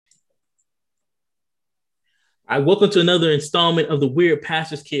I welcome to another installment of the Weird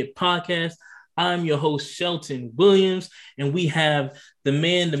Pastor's Kid podcast. I'm your host, Shelton Williams, and we have the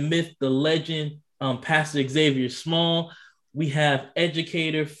man, the myth, the legend, Pastor Xavier Small. We have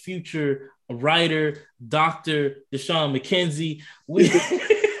educator, future writer, Dr. Dashaun McKenzie.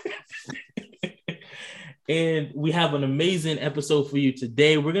 And we have an amazing episode for you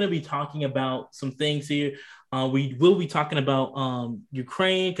today. We're going to be talking about some things here. We will be talking about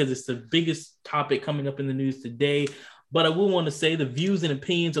Ukraine because it's the biggest topic coming up in the news today. But I will want to say the views and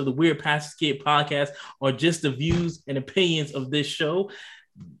opinions of the Weird Pastor's Kid podcast are just the views and opinions of this show.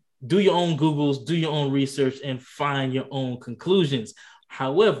 Do your own Googles, do your own research, and find your own conclusions.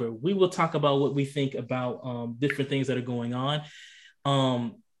 However, we will talk about what we think about different things that are going on.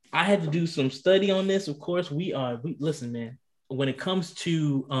 I had to do some study on this. Of course, listen, man, when it comes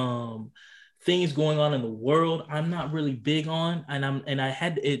to things going on in the world, I'm not really big on,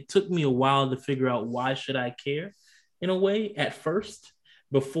 it took me a while to figure out why should I care in a way at first,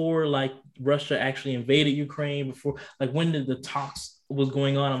 before like Russia actually invaded Ukraine, before like when the talks was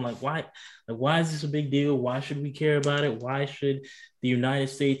going on. I'm like, why is this a big deal? Why should we care about it? Why should the United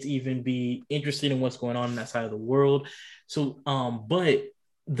States even be interested in what's going on that side of the world? So, but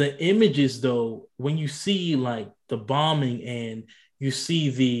the images though, when you see like the bombing and you see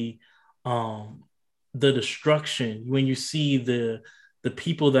the destruction, when you see the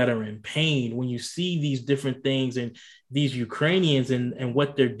people that are in pain, when you see these different things and these Ukrainians and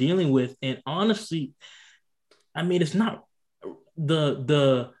what they're dealing with, and honestly, I mean, it's not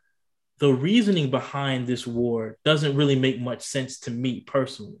the reasoning behind this war doesn't really make much sense to me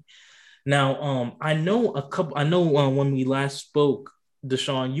personally. Now, I know when we last spoke,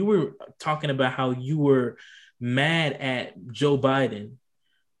 Dashaun, you were talking about how you were mad at Joe Biden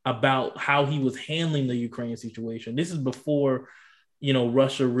about how he was handling the Ukraine situation. This is before,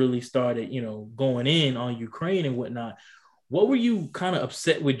 Russia really started, going in on Ukraine and whatnot. What were you kind of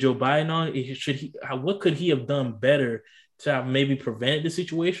upset with Joe Biden on? What could he have done better to have maybe prevented the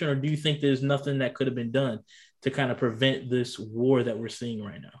situation? Or do you think there's nothing that could have been done to kind of prevent this war that we're seeing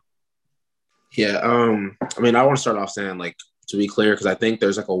right now? Yeah. I mean, I want to start off saying, like, to be clear, because I think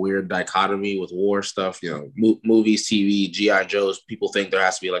there's like a weird dichotomy with war stuff, movies, TV, G.I. Joes. People think there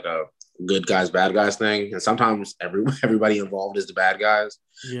has to be like a good guys, bad guys thing. And sometimes everybody involved is the bad guys.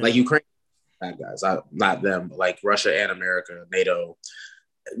 Yeah. Like Ukraine, bad guys, not them, but like Russia and America, NATO.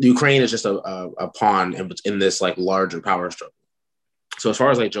 Ukraine is just a pawn in this like larger power struggle. So as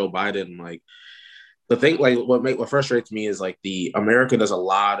far as like Joe Biden, like the thing, like what frustrates me is like America does a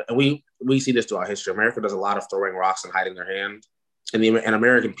lot, and we see this throughout history. America does a lot of throwing rocks and hiding their hand, and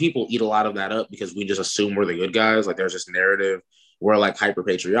American people eat a lot of that up because we just assume we're the good guys. Like there's this narrative, we're like hyper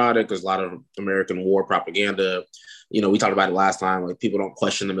patriotic. There's a lot of American war propaganda. We talked about it last time. Like people don't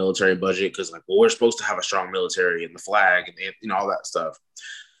question the military budget because like, well, we're supposed to have a strong military and the flag and all that stuff.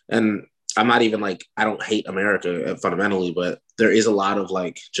 And I'm not even like, I don't hate America fundamentally, but there is a lot of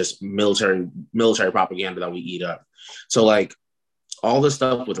like just military propaganda that we eat up. So like all this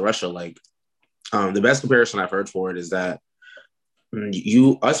stuff with Russia, like the best comparison I've heard for it is that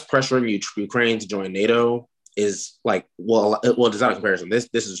us pressuring Ukraine to join NATO is like, well, it's not a comparison. This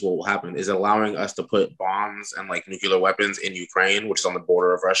is what will happen, is allowing us to put bombs and like nuclear weapons in Ukraine, which is on the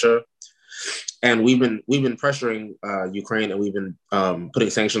border of Russia. And we've been pressuring Ukraine, and we've been putting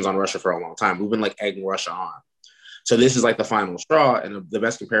sanctions on Russia for a long time. We've been like egging Russia on. So this is like the final straw. And the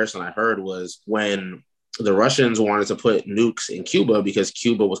best comparison I heard was when the Russians wanted to put nukes in Cuba because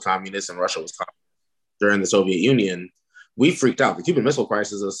Cuba was communist and Russia was communist during the Soviet Union. We freaked out. The Cuban Missile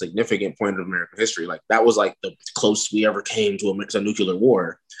Crisis is a significant point of American history. Like that was like the closest we ever came to a nuclear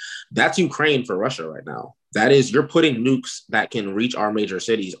war. That's Ukraine for Russia right now. That is, you're putting nukes that can reach our major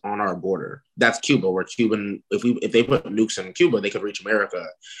cities on our border. That's Cuba, where if they put nukes in Cuba, they could reach America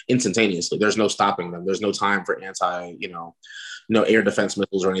instantaneously. There's no stopping them. There's no time for air defense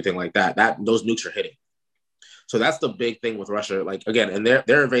missiles or anything like that. Those nukes are hitting. So that's the big thing with Russia. Like again, and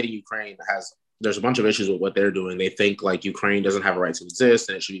they're invading Ukraine. There's a bunch of issues with what they're doing. They think like Ukraine doesn't have a right to exist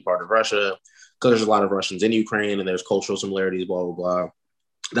and it should be part of Russia because there's a lot of Russians in Ukraine and there's cultural similarities, blah, blah, blah.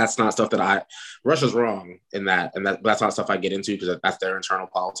 That's not stuff that Russia's wrong in that. And that's not stuff I get into because that's their internal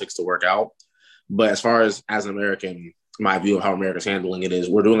politics to work out. But as far as an American, my view of how America's handling it is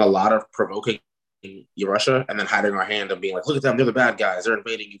we're doing a lot of provoking Russia and then hiding our hand and being like, look at them, they're the bad guys, they're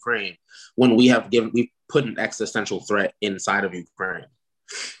invading Ukraine, when we've put an existential threat inside of Ukraine.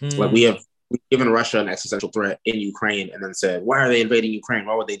 Like we've given Russia an existential threat in Ukraine and then said, why are they invading Ukraine?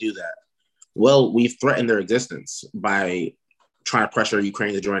 Why would they do that? Well, we've threatened their existence by trying to pressure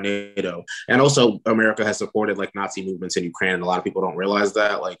Ukraine to join NATO. And also America has supported like Nazi movements in Ukraine. And a lot of people don't realize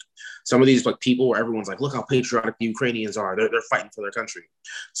that. Like some of these like people where everyone's like, look how patriotic the Ukrainians are. They're fighting for their country.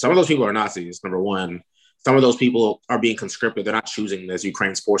 Some of those people are Nazis, number one. Some of those people are being conscripted. They're not choosing this.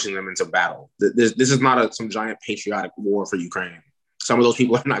 Ukraine's forcing them into battle. This is not some giant patriotic war for Ukraine. Some of those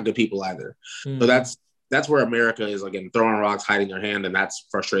people are not good people either. So that's where America is, again, throwing rocks, hiding their hand. And that's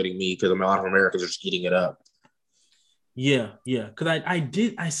frustrating me because a lot of Americans are just eating it up. Yeah. Because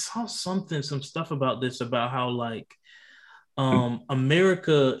I saw some stuff about this, about how like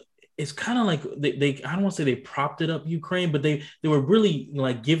America, it's kind of like they I don't want to say they propped it up Ukraine, but they were really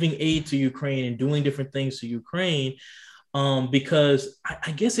like giving aid to Ukraine and doing different things to Ukraine, because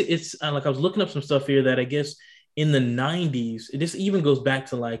I guess it's like I was looking up some stuff here that I guess in the 90s, this even goes back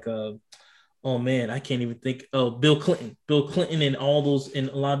to like oh man, I can't even think. Oh, Bill Clinton and all those, and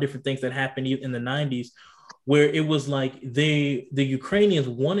a lot of different things that happened in the 90s, where it was like the Ukrainians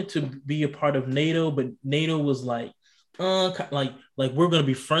wanted to be a part of NATO, but NATO was like like we're going to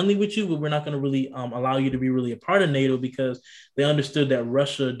be friendly with you, but we're not going to really allow you to be really a part of NATO, because they understood that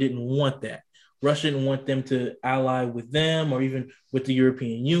Russia didn't want that. Russia didn't want them to ally with them or even with the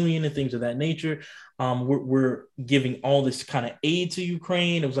European Union and things of that nature. We're giving all this kind of aid to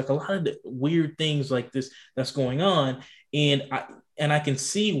Ukraine. It was like a lot of weird things like this that's going on, and I can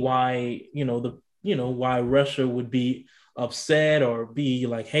see why why Russia would be upset or be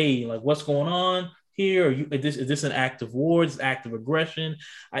like, hey, like what's going on here? Is this an act of war? Is this act of aggression?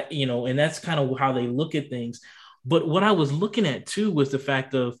 And that's kind of how they look at things. But what I was looking at too was the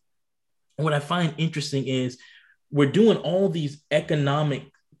fact of, what I find interesting is we're doing all these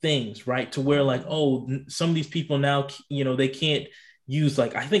economic things, right? To where like, oh, some of these people now, they can't use,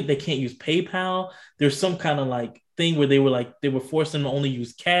 like, I think they can't use PayPal. There's some kind of like thing where they were forcing them to only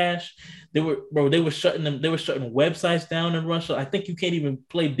use cash. They were shutting websites down in Russia. I think you can't even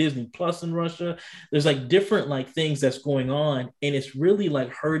play Disney Plus in Russia. There's like different like things that's going on, and it's really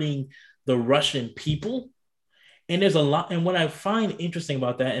like hurting the Russian people. And there's a lot, and what I find interesting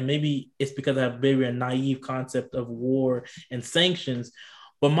about that, and maybe it's because I have maybe a naive concept of war and sanctions,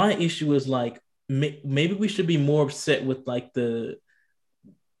 but my issue is like maybe we should be more upset with like the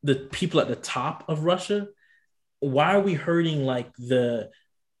people at the top of Russia. Why are we hurting like the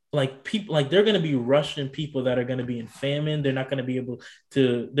like people, like they're going to be Russian people that are going to be in famine. They're not going to be able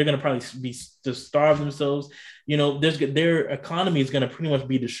to. They're going to probably be to starve themselves. Their economy is going to pretty much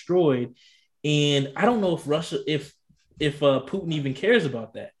be destroyed. And I don't know if Putin even cares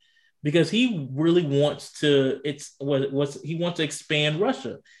about that, because he really wants to. He wants to expand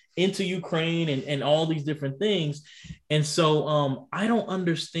Russia into Ukraine and all these different things. And so I don't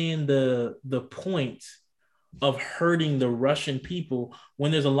understand the point of hurting the Russian people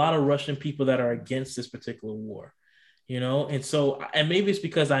when there's a lot of Russian people that are against this particular war, And so, and maybe it's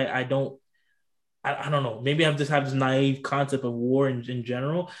because I don't know. Maybe I just have this naive concept of war in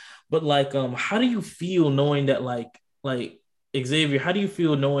general, but like, how do you feel knowing that like Xavier, how do you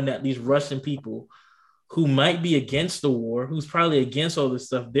feel knowing that these Russian people who might be against the war, who's probably against all this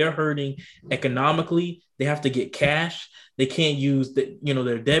stuff, they're hurting economically. They have to get cash. They can't use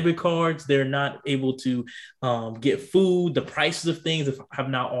their debit cards. They're not able to get food. The prices of things have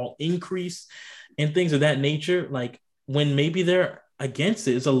now all increased and things of that nature. Like when maybe they're against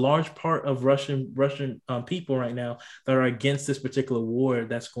it, it's a large part of Russian people right now that are against this particular war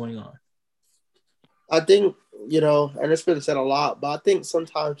that's going on. I think, and it's been said a lot, but I think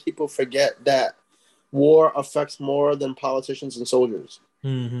sometimes people forget that war affects more than politicians and soldiers.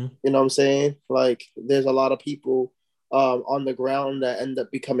 Mm-hmm. You know what I'm saying? Like, there's a lot of people on the ground that end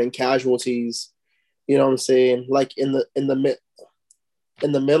up becoming casualties. You know what I'm saying? Like in the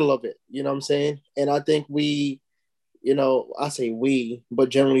middle of it. You know what I'm saying? And I think we, I say we, but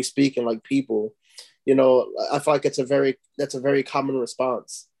generally speaking, like people, I feel like that's a very common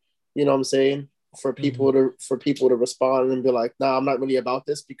response. You know what I'm saying? For people to respond and be like, nah, I'm not really about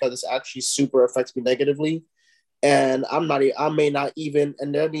this because it's actually super affects me negatively. And I may not even,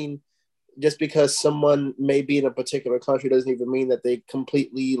 and I mean, just because someone may be in a particular country doesn't even mean that they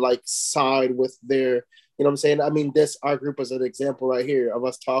completely like side with their, you know what I'm saying? I mean, our group is an example right here of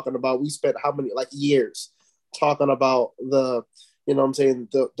us talking about, we spent how many like years talking about the, you know what I'm saying,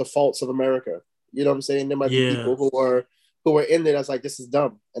 the faults of America. You know what I'm saying? There might be people who are in there that's like, this is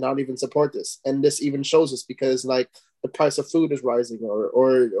dumb and I don't even support this. And this even shows us because like the price of food is rising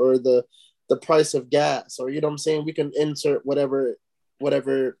or the price of gas, or, you know what I'm saying? We can insert whatever,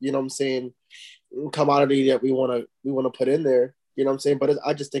 you know what I'm saying, commodity that we want to put in there, you know what I'm saying? But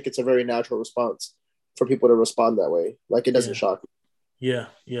I just think it's a very natural response for people to respond that way. Like it doesn't shock me.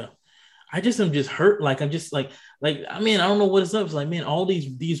 Yeah. I just am just hurt. Like I'm just like I mean, I don't know what it's up. It's like, man, all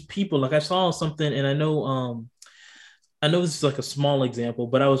these people, like I saw something and I know this is like a small example,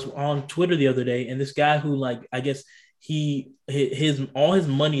 but I was on Twitter the other day, and this guy who like I guess his all his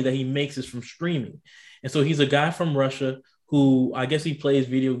money that he makes is from streaming, and so he's a guy from Russia who I guess he plays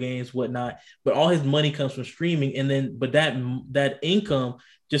video games, whatnot, but all his money comes from streaming, and then but that income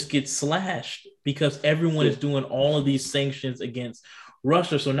just gets slashed because everyone is doing all of these sanctions against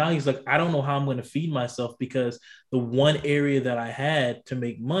Russia. So now he's like, I don't know how I'm going to feed myself because the one area that I had to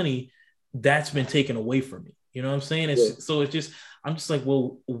make money that's been taken away from me. You know what I'm saying? So it's just, I'm just like,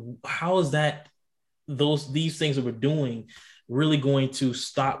 well, how is that these things that we're doing really going to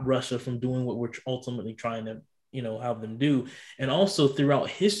stop Russia from doing what we're ultimately trying to, have them do? And also throughout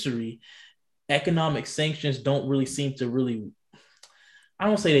history, economic sanctions don't really seem to really, I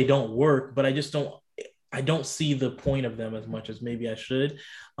don't say they don't work, but I don't see the point of them as much as maybe I should.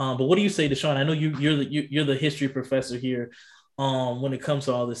 But what do you say, Dashaun? I know you're the history professor here. When it comes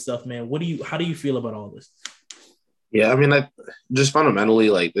to all this stuff, man, how do you feel about all this? Yeah, I mean, I just fundamentally,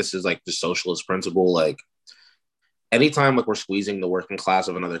 like, this is like the socialist principle. Like, anytime like we're squeezing the working class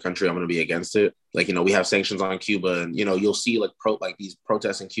of another country, I'm going to be against it. Like, we have sanctions on Cuba, and you'll see like these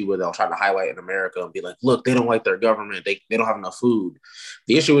protests in Cuba. They'll try to highlight in America and be like, look, they don't like their government. They don't have enough food.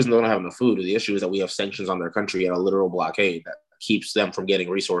 The issue isn't they don't have enough food. The issue is that we have sanctions on their country and a literal blockade that keeps them from getting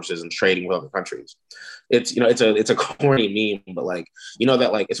resources and trading with other countries. It's it's a corny meme, but like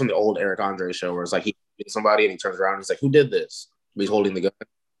that like it's from the old Eric Andre show where it's like he hits somebody and he turns around and he's like, who did this? He's holding the gun.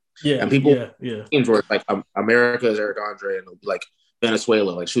 Yeah, and people yeah. Teams where it's like America is Eric Andre and it'll be like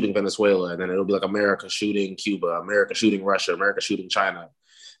Venezuela, like shooting Venezuela, and then it'll be like America shooting Cuba, America shooting Russia, America shooting China,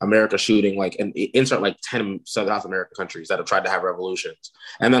 America shooting like, and insert like 10 South American countries that have tried to have revolutions,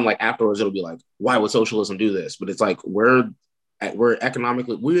 and then like afterwards it'll be like, why would socialism do this? But it's like we're the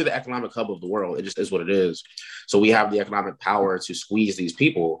economic hub of the world. It just is what it is. So we have the economic power to squeeze these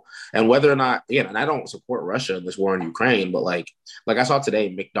people. And whether or not, and I don't support Russia in this war in Ukraine, but like I saw today,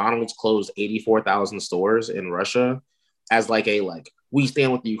 McDonald's closed 84,000 stores in Russia as like we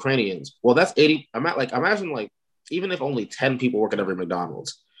stand with the Ukrainians. Well, that's 80. Imagine like, even if only 10 people work at every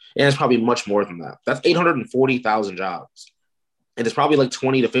McDonald's, and it's probably much more than that. That's 840,000 jobs. And it's probably like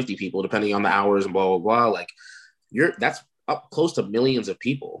 20 to 50 people, depending on the hours and blah, blah, blah. Like that's up close to millions of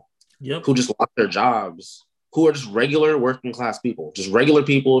people who just lost their jobs, who are just regular working class people, just regular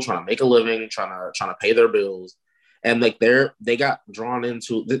people trying to make a living, trying to pay their bills. And like they got drawn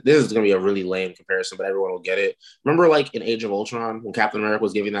into this is going to be a really lame comparison, but everyone will get it. Remember like in Age of Ultron when Captain America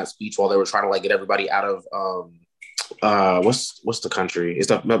was giving that speech while they were trying to like get everybody out of what's the country? It's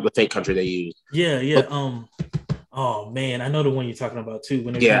the fake country they use. Yeah. Oh man, I know the one you're talking about too.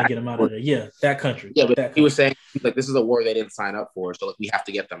 When they're trying to get them out of there, that country. Yeah, but that he was saying like this is a war they didn't sign up for, so like we have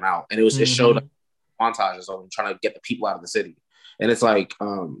to get them out. And it showed up montages of them trying to get the people out of the city. And it's like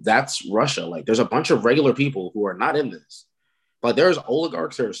that's Russia. Like there's a bunch of regular people who are not in this. Like there's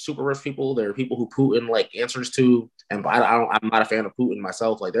oligarchs, there's super rich people, there are people who Putin like answers to, and I'm not a fan of Putin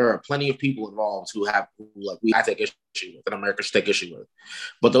myself. Like there are plenty of people involved who I take issue with, and America should take issue with.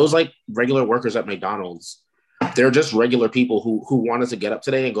 But those like regular workers at McDonald's, they're just regular people who wanted to get up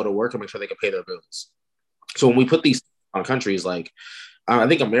today and go to work and make sure they can pay their bills. So when we put these on countries, like I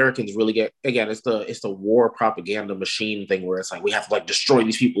think Americans really get, again, it's the war propaganda machine thing where it's like we have to like destroy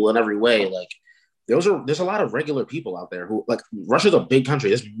these people in every way. Like there's a lot of regular people out there who, like, Russia's a big country.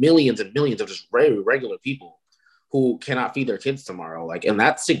 There's millions and millions of just very regular people who cannot feed their kids tomorrow. Like, and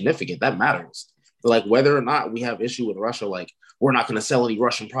that's significant. That matters. Like whether or not we have issue with Russia, like we're not going to sell any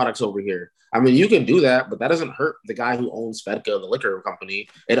Russian products over here. I mean, you can do that, but that doesn't hurt the guy who owns Fedka, the liquor company.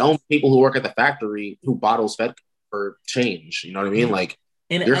 It owns people who work at the factory who bottles Fedka for change. You know what I mean? Like,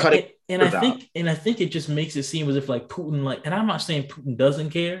 you're cutting. I think it just makes it seem as if like Putin, like, and I'm not saying Putin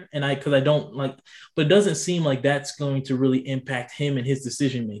doesn't care, because I don't like, but it doesn't seem like that's going to really impact him and his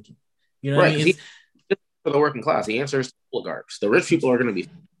decision making. You know what I mean? For the working class, he answers to oligarchs. The rich people are going to be.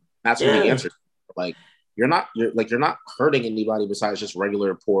 That's what he answers. Like. You're not hurting anybody besides just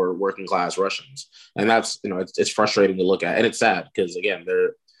regular poor working class Russians, and that's it's frustrating to look at, and it's sad because again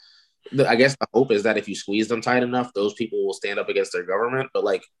I guess the hope is that if you squeeze them tight enough, those people will stand up against their government, but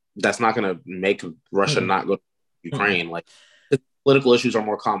like that's not going to make Russia not go to Ukraine. Like the political issues are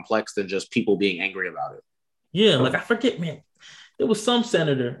more complex than just people being angry about it. Yeah, like I forget, man. There was some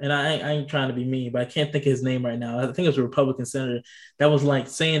senator, and I ain't trying to be mean, but I can't think of his name right now. I think it was a Republican senator that was like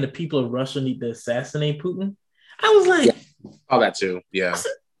saying the people of Russia need to assassinate Putin. I was like, all that too. Yeah.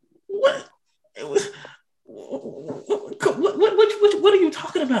 Said, what? It was. What are you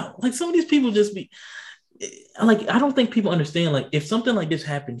talking about? Like some of these people just be. like, I don't think people understand, like, if something like this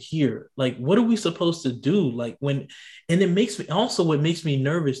happened here, like, what are we supposed to do? Like, and it makes me also, what makes me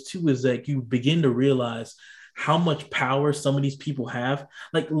nervous too is that you begin to realize how much power some of these people have.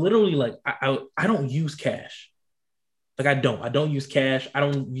 Like, literally, like, I don't use cash. Like, I don't use cash. I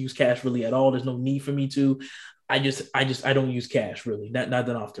don't use cash really at all. There's no need for me to. I don't use cash really, not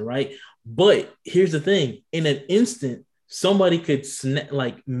that often, right? But here's the thing: in an instant, somebody could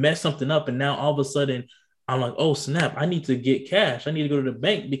like mess something up, and now all of a sudden, I'm like, oh snap! I need to get cash. I need to go to the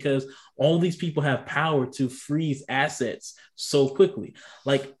bank because all these people have power to freeze assets so quickly.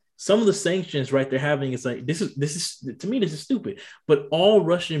 Like, some of the sanctions, right? They're having, it's like, this is to me, this is stupid. But all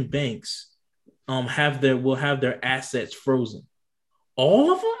Russian banks will have their assets frozen.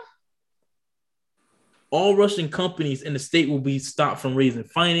 All of them? All Russian companies in the state will be stopped from raising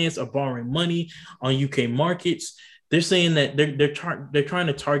finance or borrowing money on UK markets. They're saying that they're trying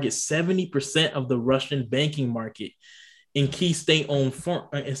to target 70% of the Russian banking market in key state-owned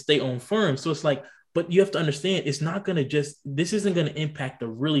firms. So it's like, but you have to understand, it's not going to this isn't going to impact the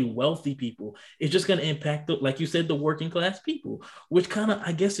really wealthy people. It's just going to impact, like you said, the working class people, which kind of,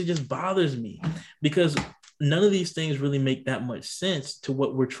 I guess it just bothers me because none of these things really make that much sense to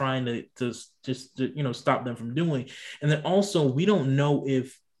what we're trying to stop them from doing. And then also, we don't know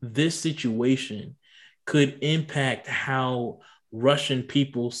if this situation could impact how Russian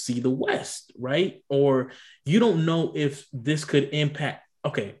people see the West, right? Or you don't know if this could impact.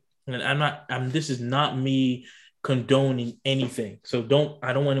 Okay, and this is not me condoning anything. So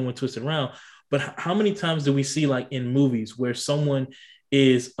I don't want anyone twisted around. But how many times do we see, like, in movies where someone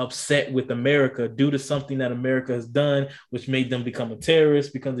is upset with America due to something that America has done, which made them become a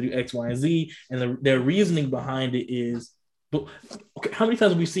terrorist, because they do X, Y, and Z, and their reasoning behind it is. But okay, how many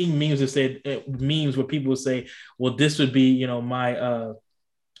times have we seen memes that said memes where people would say, "Well, this would be, my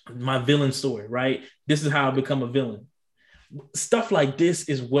villain story, right? This is how I become a villain." Stuff like this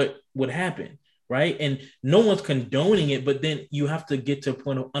is what would happen, right? And no one's condoning it, but then you have to get to a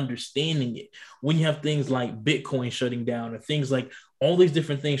point of understanding it. When you have things like Bitcoin shutting down, or things like all these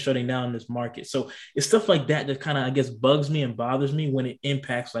different things shutting down in this market. So it's stuff like that kind of, I guess, bugs me and bothers me when it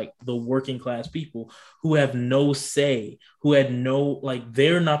impacts, like, the working class people who have no say, who had no, like,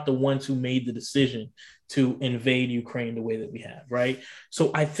 they're not the ones who made the decision to invade Ukraine the way that we have, right?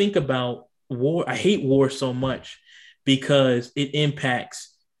 So I think about war. I hate war so much because it impacts,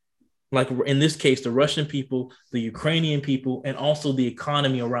 like in this case, the Russian people, the Ukrainian people, and also the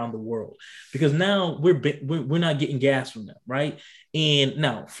economy around the world. Because now we're not getting gas from them, right? And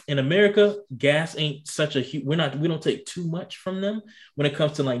now in America, gas ain't such a huge. We don't take too much from them when it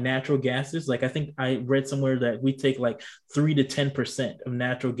comes to, like, natural gases. Like, I think I read somewhere that we take like 3 to 10% of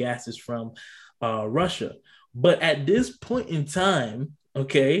natural gases from Russia. But at this point in time,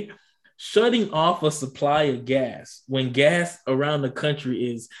 okay, shutting off a supply of gas when gas around the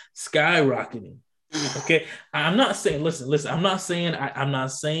country is skyrocketing. Okay, I'm not saying, listen, I'm not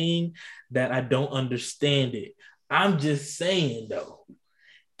saying that I don't understand it. I'm just saying, though,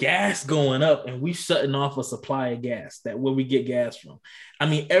 gas going up and we shutting off a supply of gas, that where we get gas from. I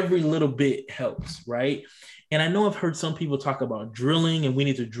mean, every little bit helps, right? And I know I've heard some people talk about drilling and we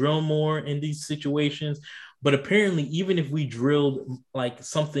need to drill more in these situations. But apparently, even if we drilled like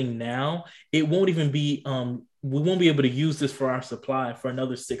something now, it won't even be, we won't be able to use this for our supply for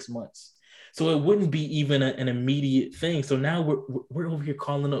another 6 months. So it wouldn't be even an immediate thing. So now we're over here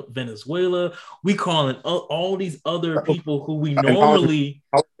calling up Venezuela. We calling all these other people who we normally.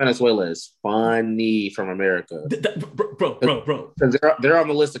 Venezuela is funny from America, bro. Because they're on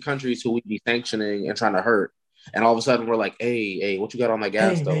the list of countries who we'd be sanctioning and trying to hurt. And all of a sudden we're like, hey, what you got on that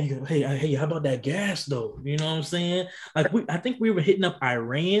gas though? Hey, how about that gas though? You know what I'm saying? Like, I think we were hitting up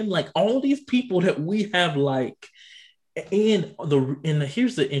Iran, like all these people that we have, like, and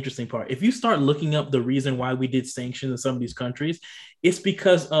here's the interesting part. If you start looking up the reason why we did sanctions in some of these countries, it's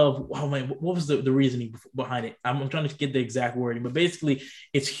because of, oh man, what was the reasoning behind it? I'm trying to get the exact wording, but basically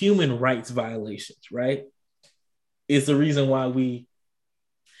it's human rights violations, right? It's the reason why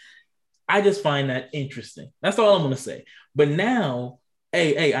I just find that interesting. That's all I'm gonna say. But now,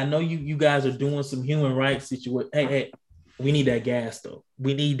 hey, I know you guys are doing some human rights situation. Hey, we need that gas though.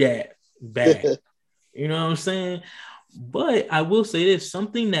 We need that bad. You know what I'm saying? But I will say this,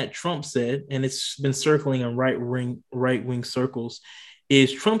 something that Trump said, and it's been circling in right-wing circles,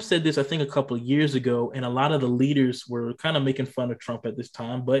 is Trump said this, I think, a couple of years ago, and a lot of the leaders were kind of making fun of Trump at this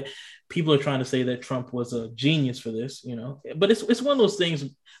time, but people are trying to say that Trump was a genius for this, you know. But it's one of those things.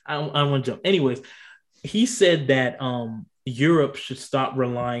 I want to jump. Anyways, he said that Europe should stop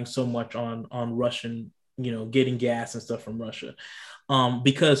relying so much on Russian, getting gas and stuff from Russia.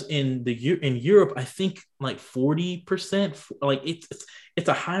 because in Europe, I think like 40%, like it's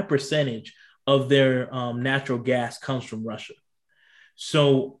a high percentage of their natural gas comes from Russia.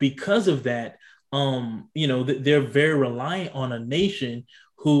 So because of that, they're very reliant on a nation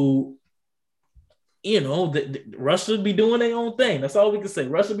who, Russia be doing their own thing. That's all we can say.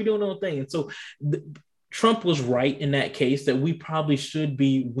 Russia be doing their own thing. And so Trump was right in that case that we probably should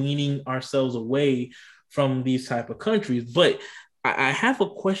be weaning ourselves away from these type of countries. But I have a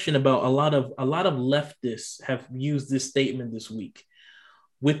question about a lot of leftists have used this statement this week.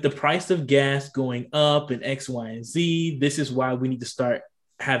 With the price of gas going up and X, Y, and Z, this is why we need to start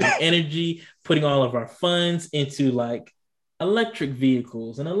having energy, putting all of our funds into like electric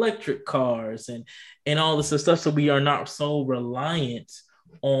vehicles and electric cars and all this stuff, so we are not so reliant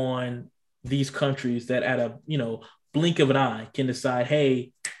on these countries that at a blink of an eye can decide,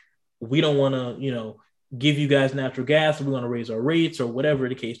 hey, we don't want to give you guys natural gas, or we want to raise our rates or whatever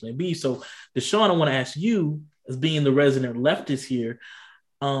the case may be. So Dashaun, I want to ask you, as being the resident leftist here,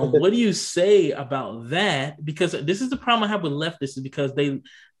 what do you say about that? Because this is the problem I have with leftists, is because they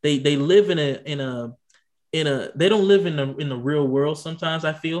live in a they don't live in the real world. Sometimes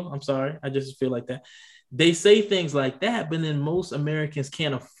I just feel like that. They say things like that, but then most Americans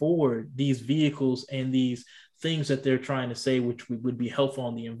can't afford these vehicles and these things that they're trying to say, which would be helpful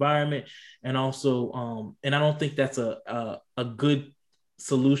on the environment. And also, and I don't think that's a good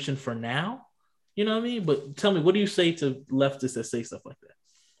solution for now. You know what I mean? But tell me, what do you say to leftists that say stuff like that?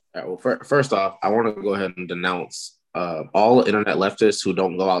 All right, well, first off, I want to go ahead and denounce all internet leftists who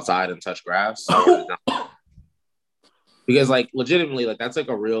don't go outside and touch grass. Because like legitimately, like that's like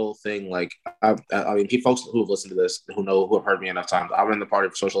a real thing. Like I mean, folks who have listened to this, who have heard me enough times, I'm in the Party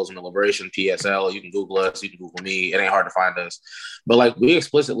for Socialism and Liberation, PSL. You can Google us, you can Google me. It ain't hard to find us. But like we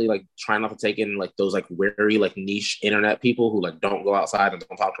explicitly like try not to take in like those like very like niche internet people who like don't go outside and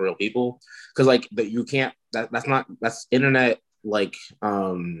don't talk to real people, because like you can't. That's internet like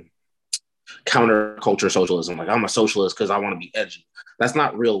counterculture socialism. Like I'm a socialist because I want to be edgy. That's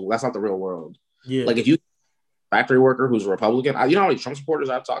not real. That's not the real world. Yeah. Like if you factory worker who's a Republican, you know how many Trump supporters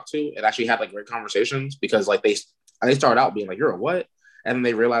I've talked to and actually had like great conversations, because like they started out being like, you're a what? And then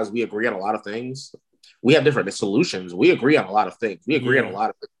they realize we agree on a lot of things. We have different solutions. We agree on a lot of things. We agree on a lot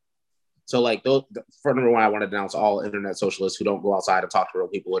of things. So like those, for number one, I want to denounce all internet socialists who don't go outside and talk to real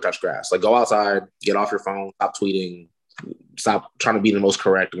people or touch grass. Like go outside, get off your phone, stop tweeting, stop trying to be the most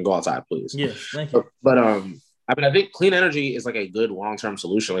correct, and go outside, please. Yes, thank you. But I mean, I think clean energy is like a good long-term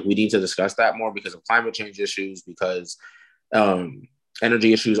solution. Like we need to discuss that more because of climate change issues, because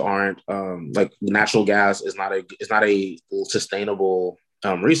energy issues aren't like natural gas is not a sustainable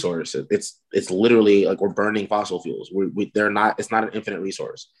resource. It's literally like we're burning fossil fuels. It's not an infinite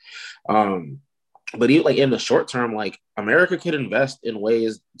resource. But even like in the short term, like America could invest in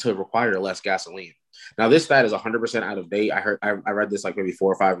ways to require less gasoline. Now this stat is 100% out of date. I read this like maybe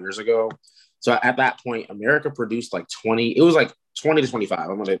 4 or 5 years ago. So at that point, America produced like 20 to 25. I'm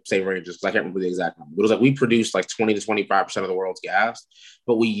going to say ranges because I can't remember the exact number. It was like we produced like 20 to 25% of the world's gas,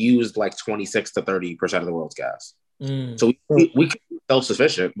 but we used like 26 to 30% of the world's gas. So we could be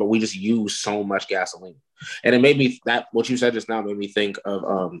self-sufficient, but we just use so much gasoline. And it made me, that what you said just now made me think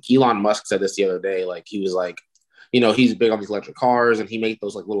of Elon Musk said this the other day. Like he was like, he's big on these electric cars and he made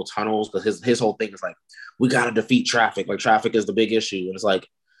those like little tunnels, because his whole thing is like, we got to defeat traffic. Like traffic is the big issue. And it's like,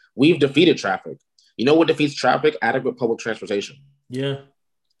 we've defeated traffic. You know what defeats traffic? Adequate public transportation. Yeah.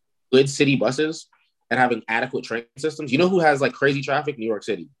 Good city buses and having adequate train systems. You know who has like crazy traffic? New York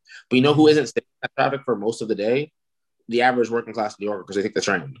City. But you know who isn't sitting in traffic for most of the day? The average working class New Yorker, because they take the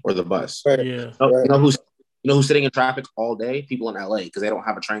train or the bus. Right. Yeah. You know who's sitting in traffic all day? People in LA, because they don't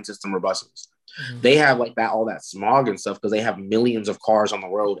have a train system or buses. Mm-hmm. They have like all that smog and stuff because they have millions of cars on the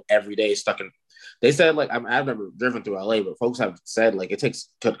road every day stuck in. They said like I've never driven through LA, but folks have said like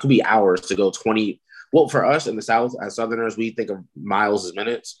could be hours to go 20. Well, for us in the South, as Southerners, we think of miles as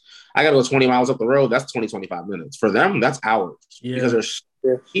minutes. I got to go 20 miles up the road. That's 20, 25 minutes. For them, that's hours because there's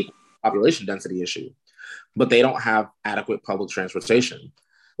population density issue, but they don't have adequate public transportation.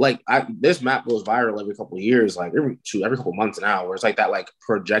 Like this map goes viral every couple of years, like every couple of months now, where it's like that like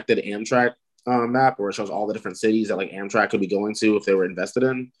projected Amtrak map where it shows all the different cities that like Amtrak could be going to if they were invested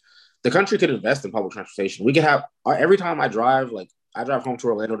in. The country could invest in public transportation. We could have every time I drive home to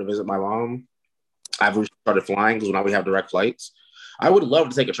Orlando to visit my mom. I've started flying because now we have direct flights. I would love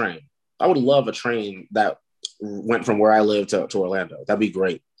to take a train. I would love a train that went from where I live to Orlando. That'd be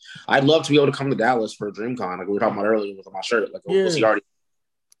great. I'd love to be able to come to Dallas for a DreamCon, like we were talking about earlier with my shirt. Like we'll see already.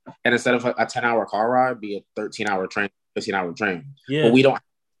 And instead of a 10-hour car ride, be a 13-hour train, 15-hour train. Yeah. But we don't have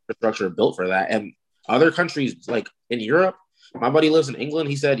infrastructure built for that. And other countries, like in Europe, My buddy lives in England.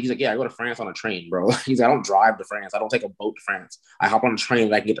 He's like, yeah, I go to France on a train, bro. He's like, I don't drive to France. I don't take a boat to France. I hop on a train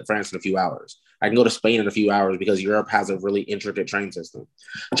and I can get to France in a few hours. I can go to Spain in a few hours because Europe has a really intricate train system.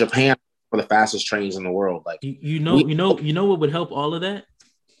 Japan are the fastest trains in the world. Like what would help all of that?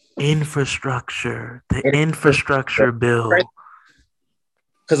 Infrastructure, the infrastructure bill.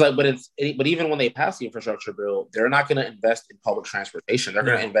 Because but even when they pass the infrastructure bill, they're not going to invest in public transportation. They're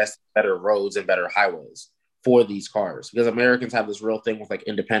going to invest in better roads and better highways for these cars, because Americans have this real thing with like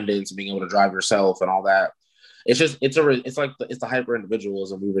independence and being able to drive yourself and all that. It's the hyper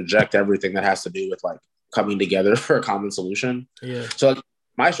individualism. We reject everything that has to do with like coming together for a common solution. Yeah. So like,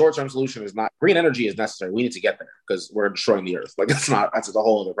 my short-term solution is not green energy is necessary. We need to get there because we're destroying the earth. Like that's a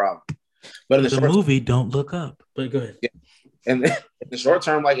whole other problem. But in the movie, Don't Look Up. But go ahead. Yeah. And in the short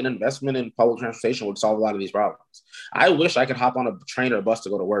term, like an investment in public transportation would solve a lot of these problems. I wish I could hop on a train or a bus to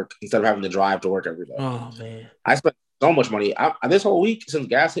go to work instead of having to drive to work every day. Oh man, I spent so much money. This whole week since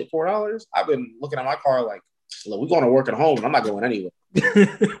gas hit $4, I've been looking at my car like, look, we're going to work at home, and I'm not going anywhere.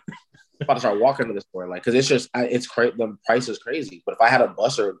 I'm about to start walking to the store, like, because it's crazy. The price is crazy. But if I had a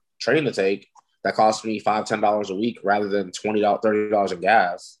bus or train to take that cost me $5-10 a week rather than $20-30 in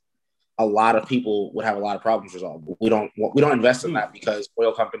gas, a lot of people would have a lot of problems resolved. We don't invest in that because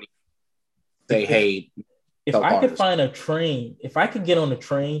oil companies say, hey, if I could find a train, if I could get on a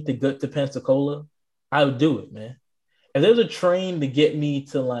train to go to Pensacola, I would do it, man. If there's a train to get me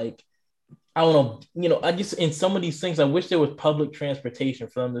to like, I don't know, I just, in some of these things, I wish there was public transportation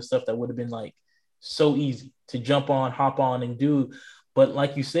for some of the stuff that would have been like so easy to jump on, hop on and do. But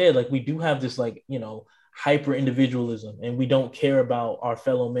like you said, like we do have this like, hyper individualism, and we don't care about our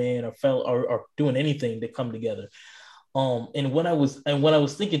fellow man or doing anything to come together. And what I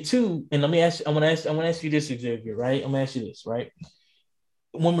was thinking too, and let me ask, I want to ask you this, Xavier, right? I'm gonna ask you this, right?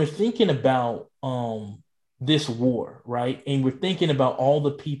 When we're thinking about this war, right, and we're thinking about all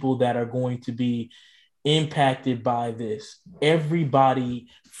the people that are going to be impacted by this, everybody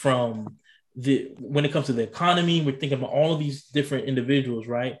from when it comes to the economy, we're thinking about all of these different individuals,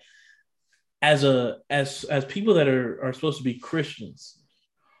 right? As people that are supposed to be Christians,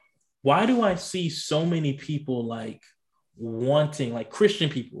 why do I see so many people like wanting, like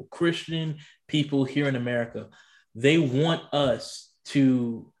Christian people here in America, they want us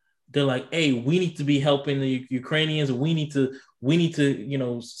to, they're like, hey, we need to be helping the Ukrainians, and we need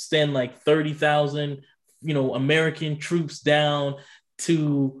to send like 30,000 American troops down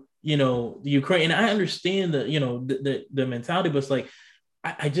to the Ukraine. And I understand the mentality, but it's like,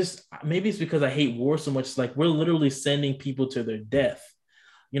 I just, maybe it's because I hate war so much. It's like we're literally sending people to their death.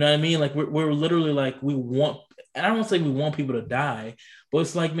 You know what I mean? Like we're literally like, we want, and I don't say we want people to die, but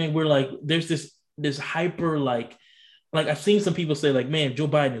it's like, man, we're like, there's this hyper like I've seen some people say like, man, Joe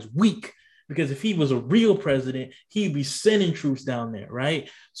Biden is weak because if he was a real president, he'd be sending troops down there, right?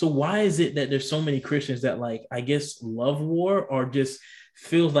 So why is it that there's so many Christians that like, I guess, love war, or just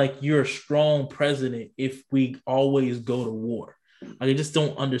feels like you're a strong president if we always go to war? I just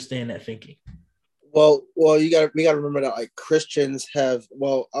don't understand that thinking. Well, we got to remember that like Christians have.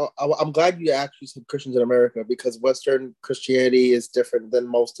 Well, I'm glad you actually said Christians in America, because Western Christianity is different than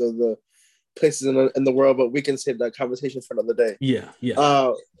most of the places in the world. But we can save that conversation for another day. Yeah.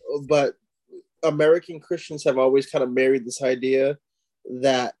 But American Christians have always kind of married this idea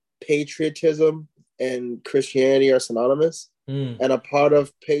that patriotism and Christianity are synonymous, and a part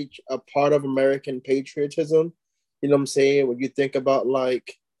of American patriotism. You know what I'm saying? When you think about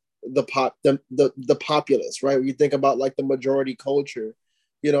like the populace, right? When you think about like the majority culture,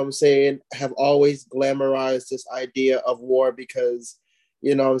 you know what I'm saying, have always glamorized this idea of war because,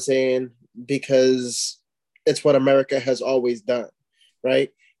 you know what I'm saying, because it's what America has always done, right?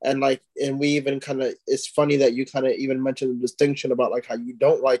 And we even kind of, it's funny that you kind of even mentioned the distinction about like how you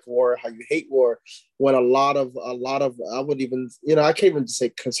don't like war, how you hate war, when a lot of I would even, I can't even say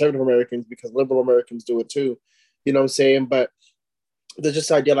conservative Americans, because liberal Americans do it too. You know what I'm saying? But there's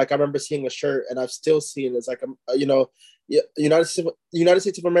just idea, like I remember seeing a shirt, and I've still seen it's like, United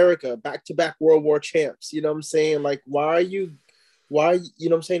States of America, back-to-back World War champs. You know what I'm saying? Like, you know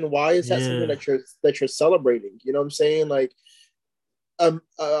what I'm saying? Why is that something that you're celebrating? You know what I'm saying? Like,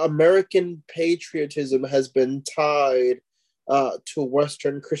 American patriotism has been tied to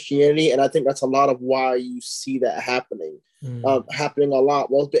Western Christianity, and I think that's a lot of why you see that happening a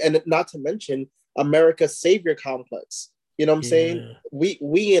lot. Well, and not to mention America's savior complex. You know what I'm saying?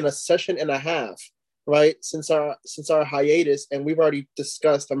 We in a session and a half, right, since our hiatus, and we've already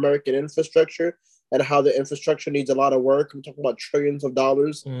discussed American infrastructure and how the infrastructure needs a lot of work. I'm talking about trillions of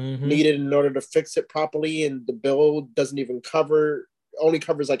dollars needed in order to fix it properly, and the bill doesn't even only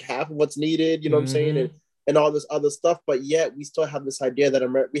covers like half of what's needed. You know what I'm saying? And and all this other stuff, but yet we still have this idea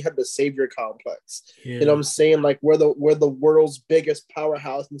that we have the savior complex. Yeah. You know what I'm saying? Like we're the world's biggest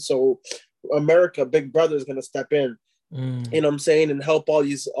powerhouse, and so America, Big Brother is gonna step in. You know what I'm saying, and help all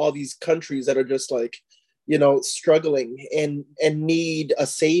these countries that are just like, struggling and need a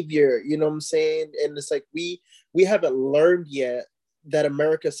savior. You know what I'm saying? And it's like we haven't learned yet that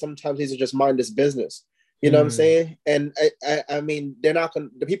America sometimes needs to just mind its business. You know what I'm saying? And I mean,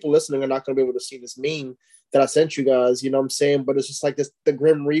 the people listening are not gonna be able to see this meme that I sent you guys. You know what I'm saying? But it's just like the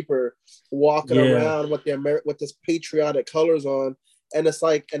Grim Reaper walking around with with this patriotic colors on. And it's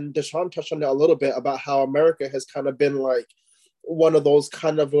like, and Dashaun touched on that a little bit about how America has kind of been like one of those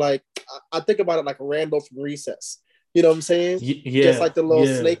kind of like, I think about it like Randall from Recess. You know what I'm saying? Yeah. Just like the little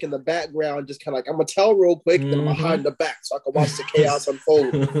snake in the background, just kind of like, I'm going to tell real quick, then I'm going to hide in the back so I can watch the chaos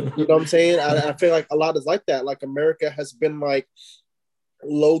unfold. You know what I'm saying? I feel like a lot is like that. Like America has been like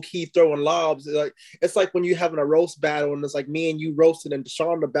low-key throwing lobs. It's like when you having a roast battle and it's like me and you roasting and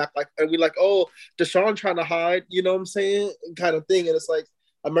Dashaun in the back, like, and we like, oh, Dashaun trying to hide, you know what I'm saying? Kind of thing. And it's like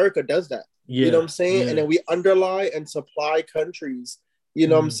America does that. You know what I'm saying? And then we underlie and supply countries, you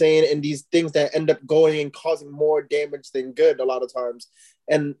know what I'm saying, and these things that end up going and causing more damage than good a lot of times.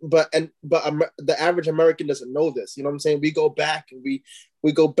 But the average American doesn't know this. You know what I'm saying? We go back and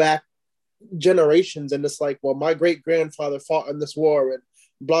we go back generations, and it's like, well, my great grandfather fought in this war and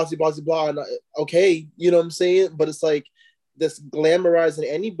blah blah blah blah. And okay, you know what I'm saying? But it's like this glamorizing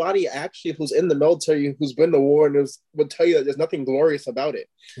anybody actually who's in the military, who's been to war, and would tell you that there's nothing glorious about it.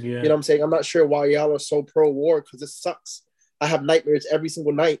 You know what I'm saying? I'm not sure why y'all are so pro-war, because it sucks. I have nightmares every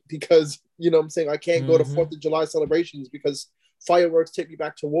single night because, you know what I'm saying, I can't go to 4th of July celebrations because fireworks take me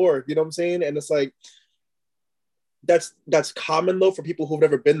back to war. You know what I'm saying? And it's like, that's common though for people who've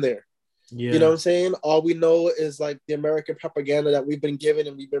never been there. You know what I'm saying? All we know is like the American propaganda that we've been given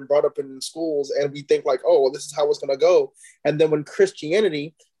and we've been brought up in schools, and we think like, oh, well, this is how it's going to go. And then when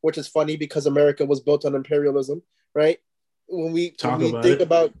Christianity, which is funny because America was built on imperialism, right? When we think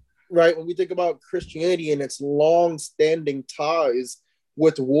about Christianity and its long-standing ties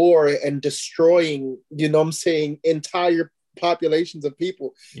with war and destroying, you know what I'm saying, entire populations of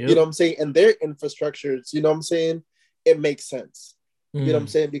people, you know what I'm saying, and their infrastructures, you know what I'm saying, it makes sense. You know what I'm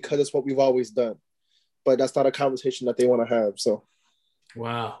saying? Because it's what we've always done. But that's not a conversation that they want to have. So,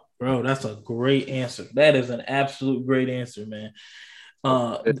 wow, bro, that's a great answer. That is an absolute great answer, man.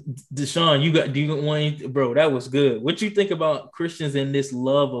 Dashaun, do you want, bro? That was good. What you think about Christians and this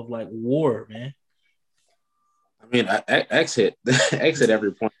love of like war, man? I mean, X hit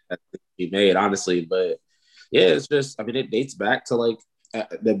every point that he made, honestly. But yeah, it's just, I mean, it dates back to like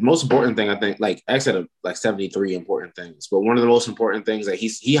the most important thing, I think, like X had like 73 important things, but one of the most important things that he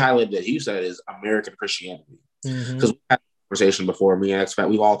highlighted that he said is American Christianity. Because we had a conversation before, me and X,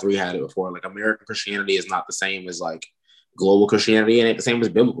 we've all three had it before. Like American Christianity is not the same as like global Christianity, and ain't the same as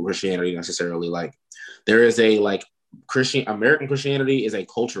biblical Christianity necessarily. Like there is a like American Christianity is a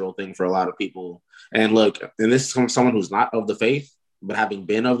cultural thing for a lot of people. And look, and this is from someone who's not of the faith, but having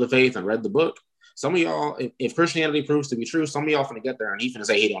been of the faith and read the book. Some of y'all, if Christianity proves to be true, some of y'all finna get there and he finna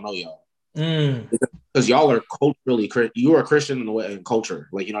say he don't know y'all. Because y'all are culturally, you are a Christian in culture.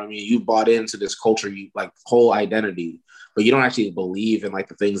 Like, you know what I mean? You bought into this culture, you like whole identity, but you don't actually believe in like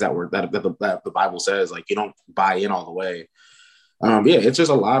the things that the Bible says. Like you don't buy in all the way. Yeah, it's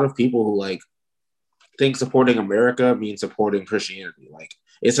just a lot of people who like think supporting America means supporting Christianity. Like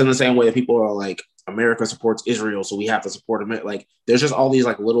it's in the same way that people are like, America supports Israel, so we have to support America. Like there's just all these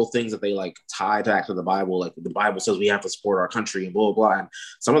like little things that they like tie back to the Bible. Like the Bible says we have to support our country and blah, blah, blah. And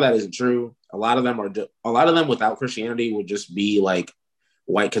some of that isn't true. A lot of them without Christianity would just be like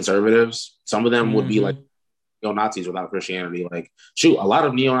white conservatives. Some of them would be like neo-Nazis without Christianity. Like shoot, a lot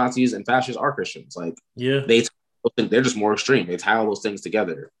of neo-Nazis and fascists are Christians. Like they're just more extreme. They tie all those things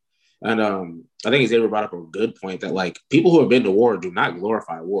together. And I think Xavier brought up a good point that like people who have been to war do not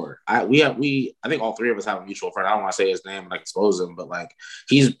glorify war. I think all three of us have a mutual friend. I don't want to say his name and like expose him, but like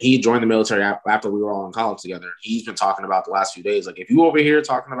he joined the military after we were all in college together. He's been talking about the last few days. Like if you over here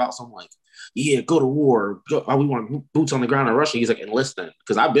talking about some like, yeah, go to war, we want boots on the ground in Russia. He's like enlisting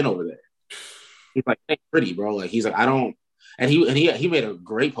because I've been over there. He's like, ain't pretty, bro. Like he's like, I don't. And he made a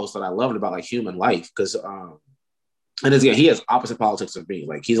great post that I loved about like human life because and again, he has opposite politics of me.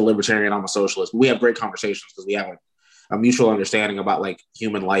 Like he's a libertarian, I'm a socialist. We have great conversations because we have a mutual understanding about like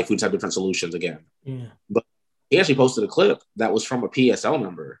human life. We just have different solutions again. Yeah. But he actually posted a clip that was from a PSL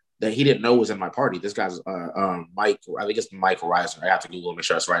member that he didn't know was in my party. This guy's Mike. I think it's Mike Reiser. I have to Google and make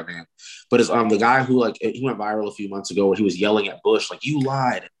sure that's the right name. But it's the guy who like he went viral a few months ago where he was yelling at Bush like, "You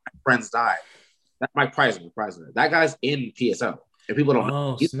lied, my friends died." That's Mike Preisner. That guy's in PSL, and people don't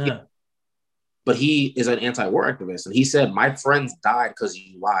know. but he is an anti-war activist. And he said, my friends died because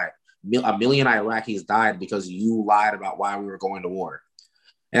you lied. A million Iraqis died because you lied about why we were going to war.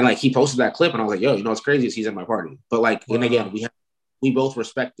 And like he posted that clip and I was like, yo, you know what's crazy is he's in my party. But like, and again, we both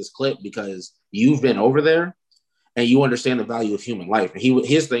respect this clip because you've been over there and you understand the value of human life. And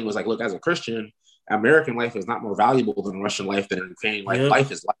his thing was like, look, as a Christian, American life is not more valuable than Russian life, than Ukrainian life. Yep.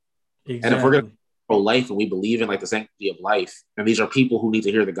 Life is life. Exactly. And if we're going to pro-life and we believe in like the sanctity of life, and these are people who need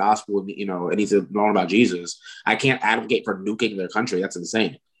to hear the gospel and, you know, and need to know about Jesus, I can't advocate for nuking their country. That's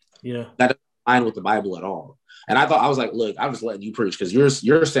insane. Yeah. That doesn't align with the Bible at all. And I was like, look, I'm just letting you preach because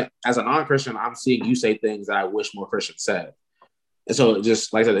you're as a non-Christian, I'm seeing you say things that I wish more Christians said. And so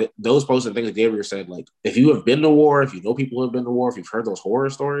just like I said, those posts and things that Xavier said, like if you have been to war, if you know people who have been to war, if you've heard those horror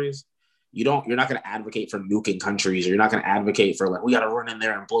stories, you're not going to advocate for nuking countries, or you're not going to advocate for like, we got to run in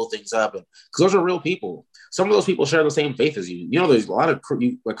there and blow things up. And because those are real people. Some of those people share the same faith as you. You know, there's a lot of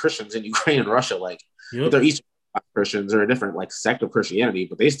like Christians in Ukraine and Russia, like but they're Eastern Christians or a different like sect of Christianity,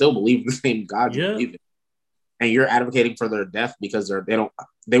 but they still believe in the same God you believe in. And you're advocating for their death because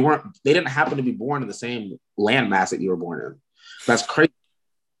they didn't happen to be born in the same landmass that you were born in. That's crazy.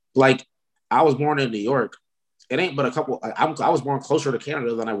 Like I was born in New York. It ain't but a couple. I was born closer to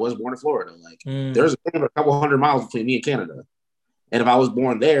Canada than I was born in Florida. Like there's a couple hundred miles between me and Canada. And if I was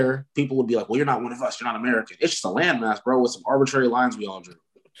born there, people would be like, well, you're not one of us. You're not American. It's just a landmass, bro, with some arbitrary lines we all drew.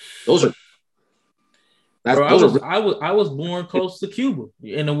 Those are. I was born close to Cuba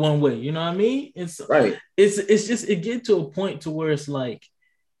in a one way. You know what I mean? It's right. It's just it get to a point to where it's like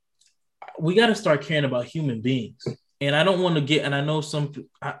we got to start caring about human beings. And I don't want to get. And I know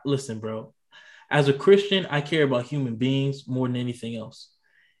listen, bro. As a Christian, I care about human beings more than anything else.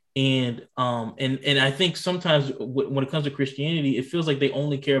 And I think sometimes when it comes to Christianity, it feels like they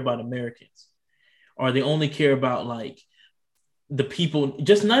only care about Americans, or they only care about like the people,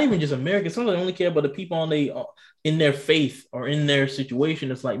 just not even just Americans. Sometimes they only care about the people in their faith or in their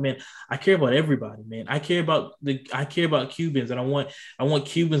situation. It's like, man, I care about everybody, man. I care about Cubans, and I want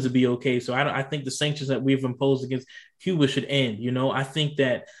Cubans to be okay. So I think the sanctions that we've imposed against Cuba should end. You know, I think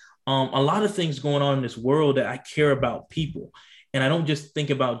that a lot of things going on in this world that I care about people. And I don't just think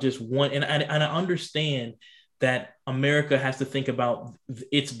about just one. And I understand that America has to think about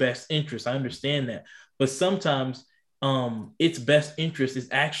its best interest. I understand that. But sometimes its best interest is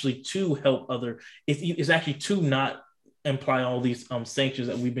actually to help it's actually to not imply all these sanctions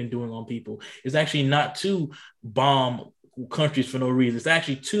that we've been doing on people. It's actually not to bomb countries for no reason. It's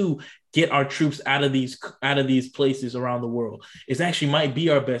actually to get our troops out of these places around the world. It actually might be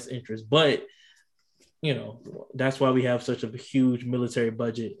our best interest, but you know, that's why we have such a huge military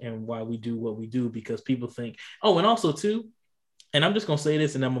budget and why we do what we do, because people think, oh, and also too, and I'm just going to say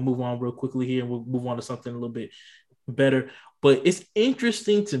this and I'm going to move on real quickly here and we'll move on to something a little bit better. But it's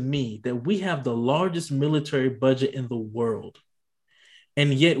interesting to me that we have the largest military budget in the world.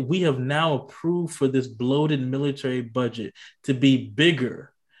 And yet we have now approved for this bloated military budget to be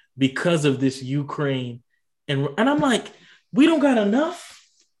bigger because of this Ukraine. And I'm like, we don't got enough.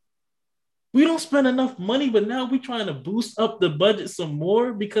 We don't spend enough money, but now we're trying to boost up the budget some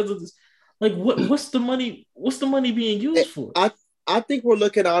more because of this. Like, what's the money? What's the money being used for? I think we're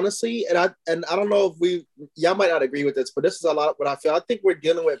looking honestly, and I don't know if y'all might not agree with this, but this is a lot of what I feel. I think we're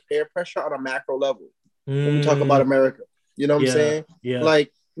dealing with peer pressure on a macro level when we talk about America. You know what I'm saying? Yeah.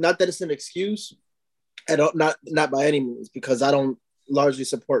 Like, not that it's an excuse, not by any means, because I don't largely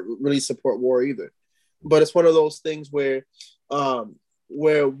really support war either. But it's one of those things where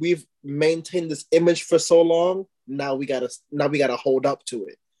we've maintained this image for so long. Now we gotta hold up to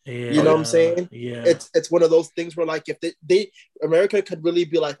it. Yeah, you know what I'm saying? Yeah. It's one of those things where like if America could really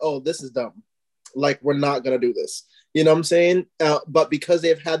be like, oh, this is dumb. Like we're not gonna do this. You know what I'm saying? But because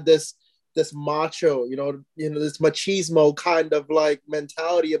they've had this macho, this machismo kind of like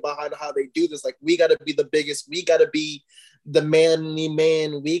mentality behind how they do this. Like we gotta be the biggest. We gotta be the manly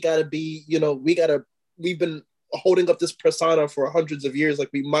man. We gotta be. We've been holding up this persona for hundreds of years. Like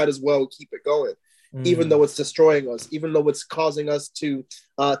we might as well keep it going. Even though it's destroying us, even though it's causing us to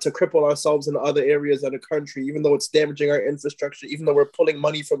cripple ourselves in other areas of the country, even though it's damaging our infrastructure, even though we're pulling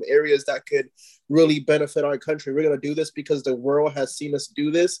money from areas that could really benefit our country, we're going to do this because the world has seen us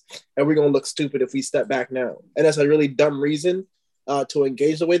do this, and we're going to look stupid if we step back now. And that's a really dumb reason to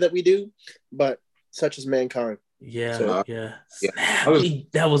engage the way that we do, but such is mankind. Yeah.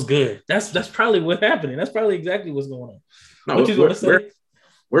 That was good. That's probably what's happening. That's probably exactly what's going on. No, what you going to say?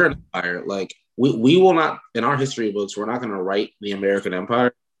 We're an empire. Like, we will not, in our history books, we're not going to write the American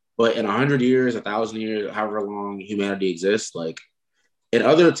empire, but in 100 years, 1,000 years, however long humanity exists, like in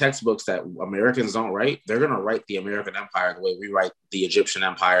other textbooks that Americans don't write, they're going to write the American Empire the way we write the Egyptian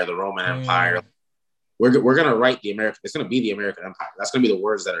Empire, the Roman Empire. We're going to write the American. It's going to be the American Empire. That's going to be the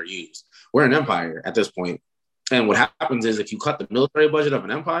words that are used. We're an empire at this point. And what happens is if you cut the military budget of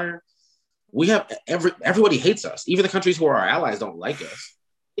an empire, we have everybody hates us. Even the countries who are our allies don't like us.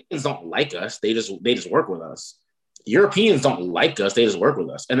 Indians don't like us. They just work with us. Europeans don't like us. They just work with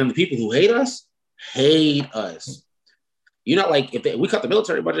us. And then the people who hate us. You know, like if we cut the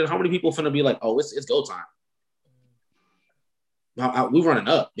military budget, how many people finna be like, oh, it's go time? We're running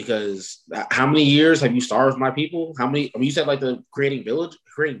up because how many years have you starved my people? How many? I mean, you said like creating villains.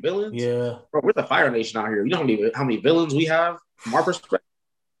 Yeah, bro, we're the fire nation out here. You know how many villains we have from our perspective.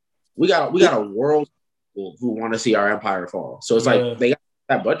 We got a world who want to see our empire fall. So it's like they got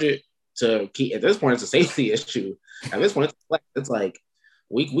that budget to keep. At this point, it's a safety issue. At this point, it's like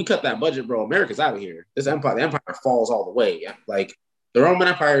we cut that budget, bro. America's out of here. The empire falls all the way. Like the Roman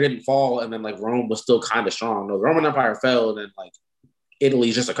Empire didn't fall, and then like Rome was still kind of strong. No, the Roman Empire fell, and then like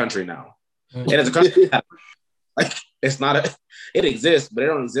Italy's just a country now, and it's a country that, like it's not it exists, but it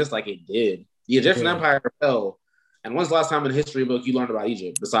don't exist like it did. The Egyptian Empire fell. And when's the last time in a history book you learned about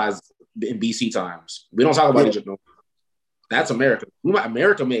Egypt besides in BC times? We don't talk about Egypt no more. That's America.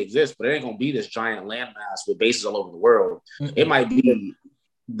 America may exist, but it ain't going to be this giant landmass with bases all over the world. Mm-hmm. It might be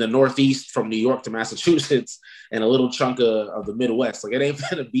the Northeast from New York to Massachusetts and a little chunk of the Midwest. Like, it ain't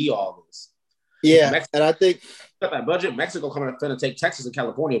going to be all this. Yeah, Mexico, and I think that budget, Mexico coming to take Texas and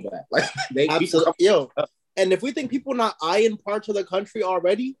California back. Like, absolutely. And if we think people not eyeing parts of the country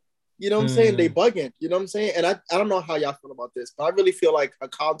already, you know what I'm saying? They bugging. You know what I'm saying? And I don't know how y'all feel about this, but I really feel like a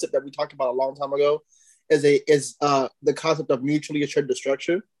concept that we talked about a long time ago is the concept of mutually assured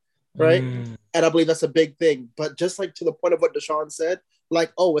destruction, right? And I believe that's a big thing. But just like to the point of what Dashaun said,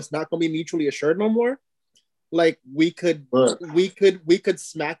 like, oh, it's not going to be mutually assured no more. Like we could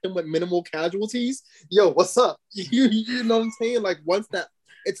smack them with minimal casualties. Yo, what's up? You know what I'm saying? Like once that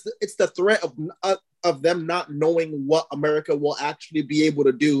it's the threat of them not knowing what America will actually be able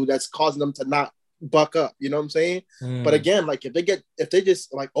to do that's causing them to not buck up. You know what I'm saying? But again, like if they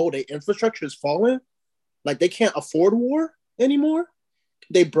just like, oh, their infrastructure is falling, like they can't afford war anymore.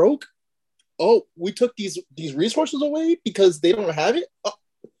 They broke. Oh, we took these resources away because they don't have it. Oh,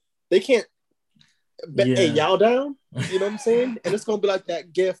 they can't. Hey, y'all down. You know what I'm saying? And it's gonna be like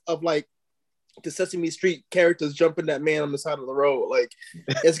that gif of like the Sesame Street characters jumping that man on the side of the road. Like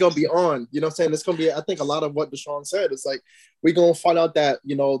it's gonna be on. You know what I'm saying? It's gonna be. I think a lot of what Dashaun said. It's like we're gonna find out that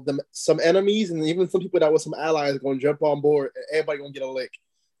some enemies and even some people that were some allies are gonna jump on board. And everybody gonna get a lick.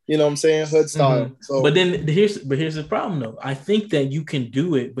 You know what I'm saying? Hood style. Mm-hmm. So, but here's the problem though. I think that you can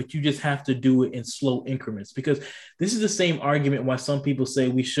do it, but you just have to do it in slow increments because this is the same argument why some people say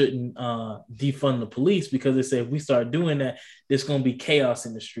we shouldn't defund the police because they say if we start doing that, there's going to be chaos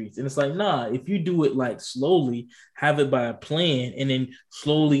in the streets. And it's like, nah, if you do it like slowly, have it by a plan and then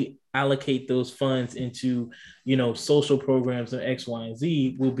slowly allocate those funds into, social programs and X, Y, and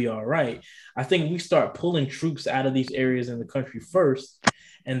Z, we'll be all right. I think we start pulling troops out of these areas in the country first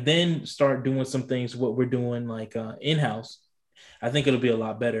and then start doing some things, what we're doing like in-house, I think it'll be a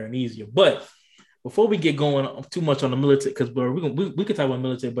lot better and easier. But before we get going too much on the military, because we could talk about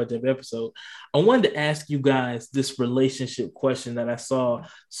military budget episode, I wanted to ask you guys this relationship question that I saw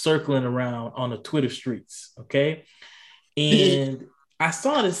circling around on the Twitter streets, okay? And I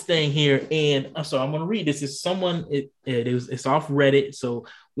saw this thing here, and I'm going to read this. It's someone, it's off Reddit, so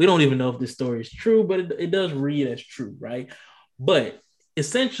we don't even know if this story is true, but it does read as true, right? But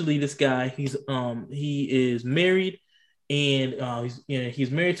essentially, this guy, he is married, and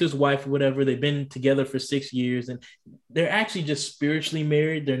he's married to his wife or whatever. They've been together for 6 years, and they're actually just spiritually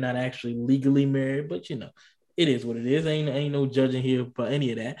married. They're not actually legally married, but it is what it is. Ain't no judging here for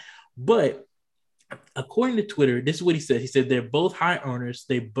any of that. But according to Twitter, this is what he said. He said they're both high earners.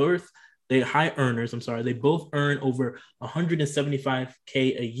 They're high earners. I'm sorry. They both earn over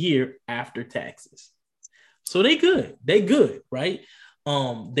 $175K a year after taxes. So they good, right?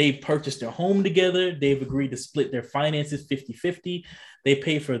 They've purchased their home together. They've agreed to split their finances 50-50. They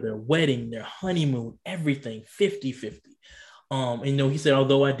pay for their wedding, their honeymoon, everything 50-50. He said,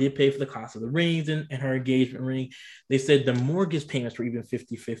 although I did pay for the cost of the rings and her engagement ring, they said the mortgage payments were even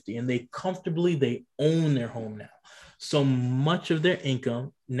 50-50, and they own their home now. So much of their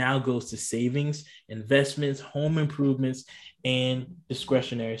income now goes to savings, investments, home improvements, and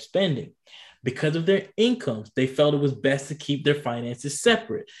discretionary spending. Because of their incomes, they felt it was best to keep their finances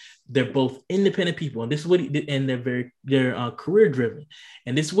separate. They're both independent people, and this is what they're career driven.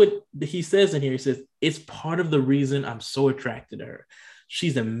 And this is what he says in here. He says, it's part of the reason I'm so attracted to her.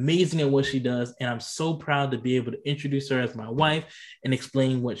 She's amazing at what she does, and I'm so proud to be able to introduce her as my wife and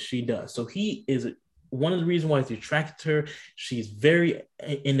explain what she does. So he is one of the reasons why he's attracted to her. She's very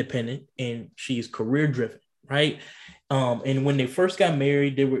independent and she's career driven, right? And when they first got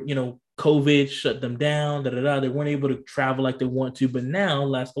married, they were, COVID shut them down. They weren't able to travel like they want to. But now,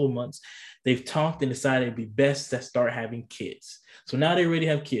 last 4 months, they've talked and decided it'd be best to start having kids. So now they already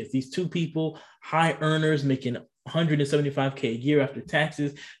have kids. These two people, high earners, making $175K a year after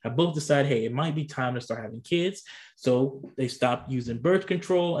taxes, have both decided, hey, it might be time to start having kids. So they stopped using birth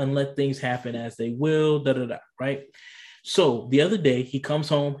control and let things happen as they will, right? So the other day, he comes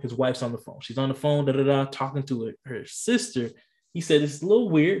home, his wife's on the phone. She's on the phone, talking to her sister. He said, it's a little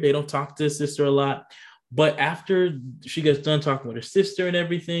weird. They don't talk to his sister a lot. But after she gets done talking with her sister and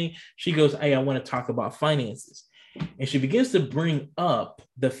everything, she goes, hey, I want to talk about finances. And she begins to bring up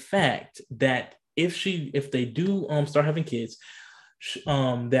the fact that if they do start having kids,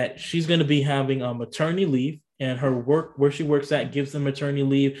 that she's going to be having maternity leave, and her work where she works at gives them maternity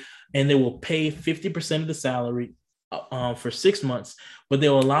leave, and they will pay 50% of the salary for 6 months, but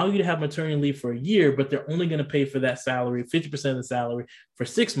they'll allow you to have maternity leave for a year, but they're only going to pay for that salary, 50% of the salary for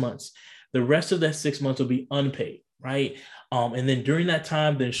 6 months. The rest of that 6 months will be unpaid, right? And then during that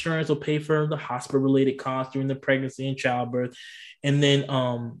time, the insurance will pay for the hospital-related costs during the pregnancy and childbirth. And then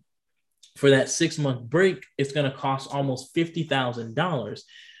for that 6-month break, it's going to cost almost $50,000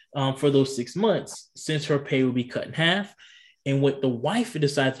 for those 6 months, since her pay will be cut in half. And what the wife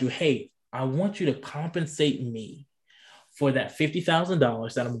decided to do, hey, I want you to compensate me for that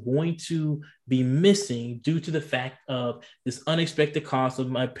 $50,000 that I'm going to be missing due to the fact of this unexpected cost of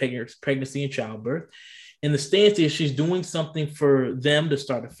my pregnancy and childbirth. And the stance is she's doing something for them to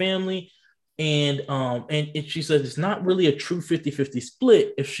start a family. And she says it's not really a true 50-50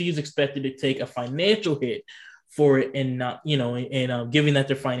 split if she's expected to take a financial hit for it and not, given that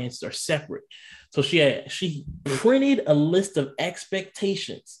their finances are separate. So she printed a list of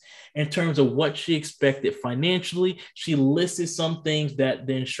expectations in terms of what she expected financially. She listed some things that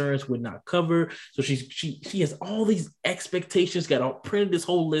the insurance would not cover. So she has all these expectations, printed this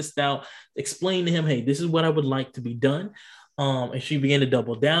whole list out, explained to him, hey, this is what I would like to be done. And she began to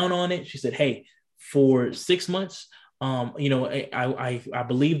double down on it. She said, hey, for 6 months, I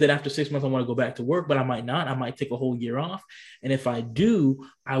believe that after 6 months, I want to go back to work, but I might not. I might take a whole year off. And if I do,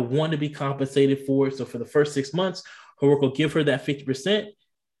 I want to be compensated for it. So for the first 6 months, her work will give her that 50%.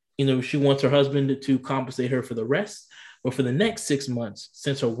 She wants her husband to compensate her for the rest. But for the next 6 months,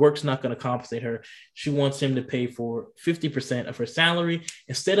 since her work's not going to compensate her, she wants him to pay for 50% of her salary.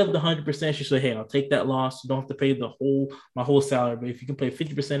 Instead of the 100%, she said, hey, I'll take that loss. You don't have to pay my whole salary. But if you can pay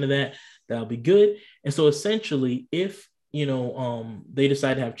 50% of that, that'll be good. And so essentially, if they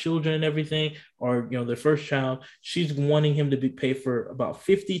decide to have children and everything, or their first child, she's wanting him to be paid for about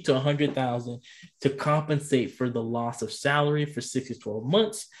 $50,000 to $100,000 to compensate for the loss of salary for 6 to 12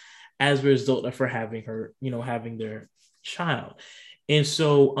 months as a result of her having their child. And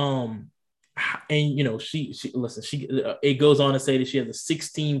so she it goes on to say that she has a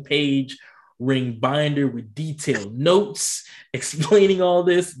 16-page ring binder with detailed notes explaining all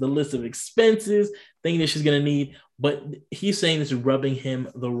this, the list of expenses, things that she's going to need. But he's saying this is rubbing him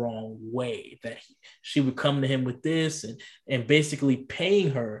the wrong way, that she would come to him with this and basically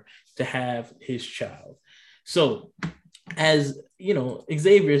paying her to have his child. So as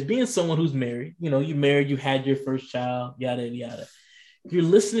Xavier, as being someone who's married, you married, you had your first child, yada, yada. You're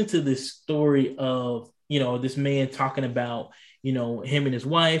listening to this story of, this man talking about, him and his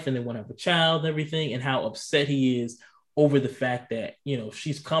wife, and they want to have a child and everything, and how upset he is over the fact that,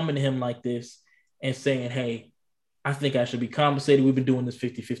 she's coming to him like this and saying, hey, I think I should be compensated. We've been doing this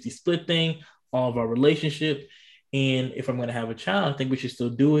 50-50 split thing, all of our relationship. And if I'm going to have a child, I think we should still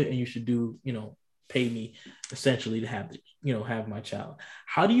do it. And you should pay me essentially to have my child.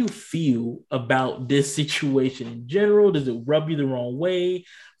 How do you feel about this situation in general? Does it rub you the wrong way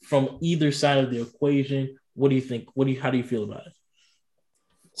from either side of the equation? What do you think? How do you feel about it?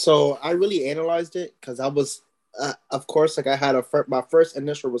 So I really analyzed it because I was, of course, like I had my first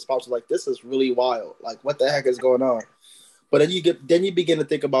initial response was like, this is really wild. Like, what the heck is going on? But then you begin to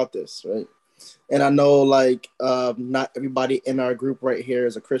think about this, right? And I know like not everybody in our group right here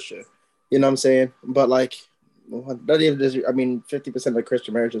is a Christian. You know what I'm saying? But like, 50% of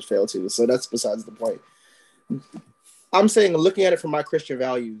Christian marriages fail too. So that's besides the point. I'm saying, looking at it from my Christian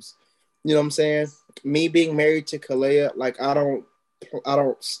values, you know what I'm saying? Me being married to Kalea, like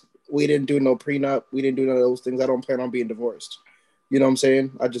we didn't do no prenup. We didn't do none of those things. I don't plan on being divorced. You know what I'm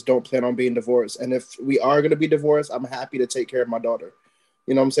saying? I just don't plan on being divorced. And if we are going to be divorced, I'm happy to take care of my daughter.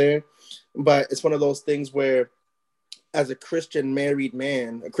 You know what I'm saying? But it's one of those things where as a Christian married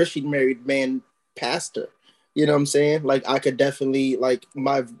man pastor. You know what I'm saying? Like I could definitely like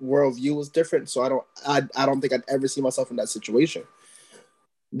my worldview was different, so I don't think I'd ever see myself in that situation.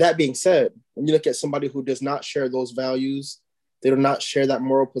 That being said, when you look at somebody who does not share those values, they do not share that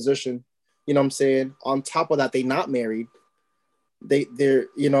moral position. You know what I'm saying? On top of that, they not married. They're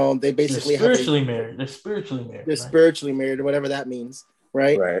they They're basically have a spiritually married. They're spiritually married. they're Right? spiritually married or whatever that means,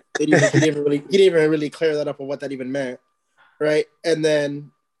 right? Right. He didn't even really clear that up of what that even meant, right? And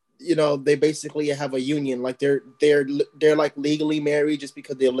then they basically have a union, like they're like legally married just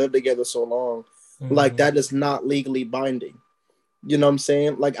because they lived together so long. Like that is not legally binding. You know what I'm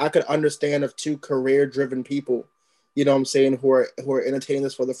saying? Like I could understand if two career driven people, you know what I'm saying, who are entertaining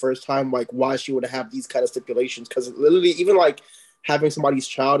this for the first time, like why she would have these kind of stipulations. Because literally, even like having somebody's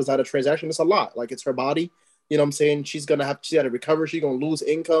child is not a transaction. It's a lot. Like it's her body. You know what I'm saying? She got to recover. She's gonna lose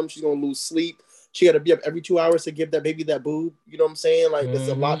income. She's gonna lose sleep. She got to be up every 2 hours to give that baby that boob. You know what I'm saying? Like there's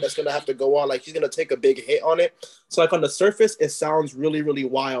a lot that's gonna have to go on. Like she's gonna take a big hit on it. So like on the surface, it sounds really, really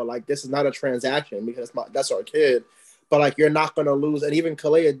wild. Like this is not a transaction because that's our kid. But like you're not gonna lose. And even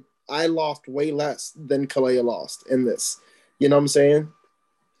Kalea, I lost way less than Kalea lost in this. You know what I'm saying?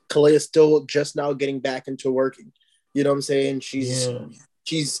 Kalea is still just now getting back into working. You know what I'm saying? She's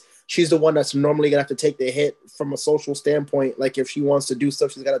the one that's normally gonna have to take the hit from a social standpoint. Like if she wants to do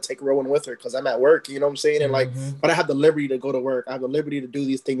stuff, she's gotta take Rowan with her because I'm at work. You know what I'm saying? And like, but I have the liberty to go to work. I have the liberty to do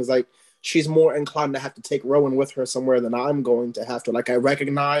these things. Like she's more inclined to have to take Rowan with her somewhere than I'm going to have to. Like I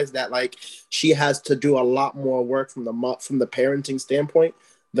recognize that like she has to do a lot more work from the parenting standpoint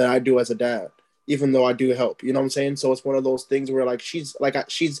than I do as a dad. Even though I do help, you know what I'm saying? So it's one of those things where like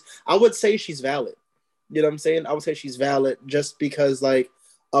I would say she's valid. You know what I'm saying? I would say she's valid just because like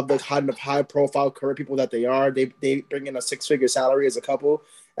of the kind of high profile career people that they are. They bring in a 6-figure salary as a couple,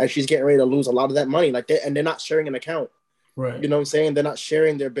 and she's getting ready to lose a lot of that money. Like they're not sharing an account. Right. You know what I'm saying? They're not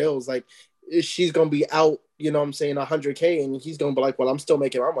sharing their bills. Like she's gonna be out, you know what I'm saying, 100K, and he's gonna be like, well, I'm still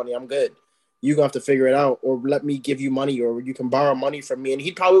making my money. I'm good. You're gonna have to figure it out, or let me give you money, or you can borrow money from me. And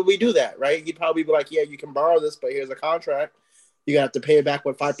he'd probably do that, right? He'd probably be like, yeah, you can borrow this, but here's a contract. You gotta have to pay it back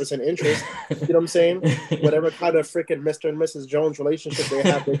with 5% interest. You know what I'm saying? Whatever kind of freaking Mr. and Mrs. Jones relationship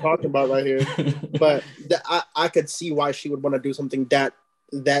they're talking about right here. But I could see why she would want to do something that,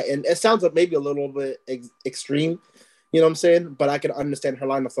 and it sounds like maybe a little bit extreme, you know what I'm saying? But I can understand her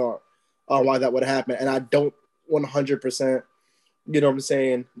line of thought on why that would happen. And I don't 100%, you know what I'm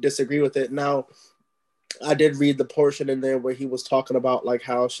saying, disagree with it. Now, I did read the portion in there where he was talking about like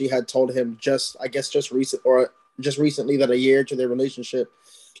how she had told him just recently that a year into their relationship,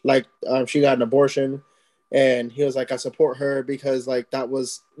 like she got an abortion, and he was like, I support her because like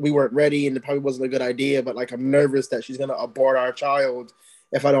we weren't ready and it probably wasn't a good idea, but like I'm nervous that she's gonna abort our child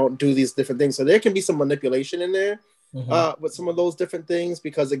if I don't do these different things. So there can be some manipulation in there with some of those different things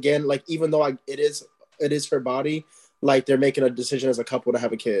because again, like even though it is her body, like they're making a decision as a couple to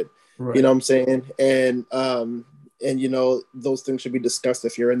have a kid. Right. You know what I'm saying? And you know those things should be discussed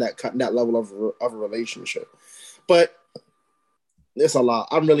if you're in that level of a relationship. But it's a lot.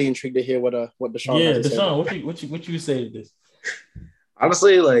 I'm really intrigued to hear what Dashaun has to say. Dashaun, what you say to this?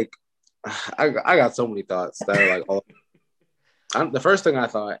 Honestly, like I got so many thoughts that are like the first thing I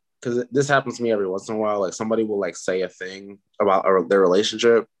thought, because this happens to me every once in a while, like somebody will like say a thing about their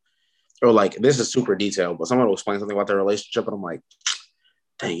relationship, or like this is super detailed, but someone will explain something about their relationship, and I'm like,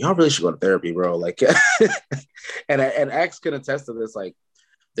 dang, y'all really should go to therapy, bro. Like, and X can attest to this. Like,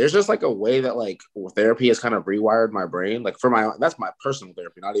 there's just like a way that like therapy has kind of rewired my brain. Like that's my personal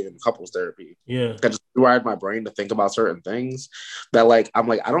therapy, not even couples therapy. Yeah, that just rewired my brain to think about certain things that like I'm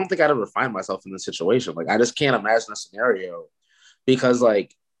like I don't think I'd ever find myself in this situation. Like I just can't imagine a scenario because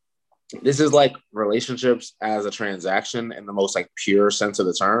like this is like relationships as a transaction in the most like pure sense of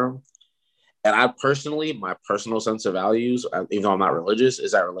the term. And I personally, my personal sense of values, even though I'm not religious,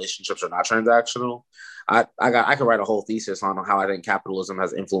 is that relationships are not transactional. I could write a whole thesis on how I think capitalism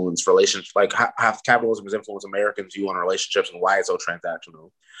has influenced relationships, like how capitalism has influenced Americans' view on relationships and why it's so transactional.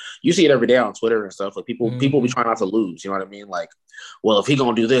 You see it every day on Twitter and stuff. Like people be trying not to lose. You know what I mean? Like, well, if he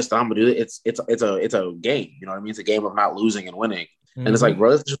gonna do this, then I'm gonna do it. It's a game. You know what I mean? It's a game of not losing and winning. And it's like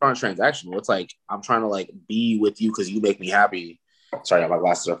relationships aren't transactional. It's like I'm trying to like be with you because you make me happy. Sorry, my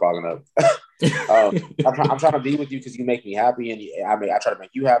glasses are fogging up. I'm trying to be with you because you make me happy, and I try to make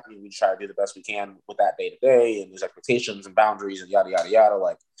you happy, and we try to do the best we can with that day to day, and there's expectations and boundaries and yada yada yada.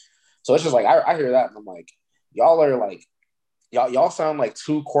 Like, so it's just like I hear that, and I'm like, y'all are like, y'all sound like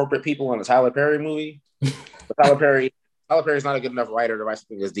two corporate people in a Tyler Perry movie. But Tyler Perry Tyler Perry's not a good enough writer to write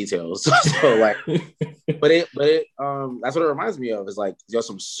something as details. So like, that's what it reminds me of is like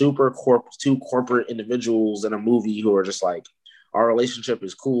some two corporate individuals in a movie who are just like, our relationship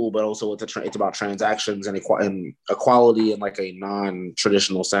is cool, but also it's about transactions and equality in like a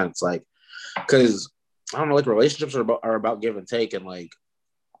non-traditional sense. Like, because I don't know, like relationships are about give and take, and like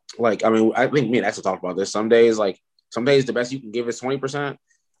I mean, I think me and Axel talked about this. Some days the best you can give is 20%,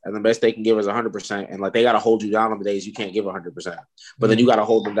 and the best they can give is 100%. And like they got to hold you down on the days you can't give 100%, but then you got to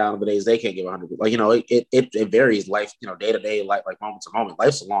hold them down on the days they can't give 100%. Like, you know, it varies life, you know, day to day, like moment to moment.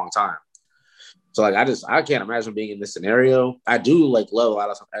 Life's a long time. So like I can't imagine being in this scenario. I do like love a lot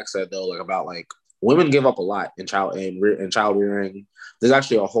of stuff X said though, like about like women give up a lot in child rearing. There's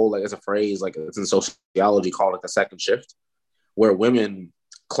actually a whole like it's a phrase like it's in sociology called like the second shift, where women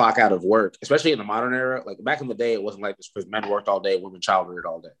clock out of work, especially in the modern era. Like back in the day, it wasn't like this because men worked all day, women child reared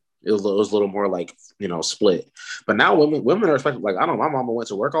all day. It was a little more like, you know, split. But now women are expected, like I don't know, my mama went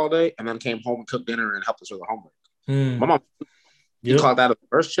to work all day and then came home and cooked dinner and helped us with the homework. My mom she clocked out of the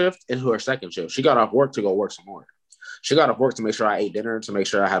first shift into her second shift. She got off work to go work some more. She got off work to make sure I ate dinner, to make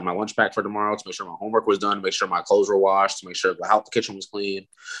sure I had my lunch packed for tomorrow, to make sure my homework was done, to make sure my clothes were washed, to make sure the kitchen was clean.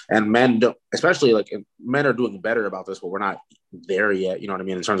 And men don't, especially like men are doing better about this, but we're not there yet. You know what I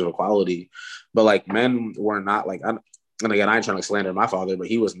mean? In terms of equality, but like men were not like, and again, I ain't trying to slander my father, but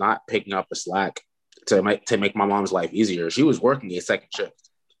he was not picking up the slack to make my mom's life easier. She was working a second shift.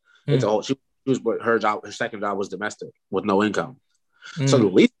 It's a whole, she was, her second job was domestic with no income. So the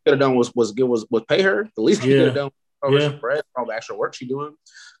least he could have done was pay her. The least he could have done was some bread for all the extra work she's doing.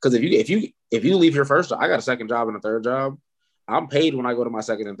 Because if you leave your first job, I got a second job and a third job. I'm paid when I go to my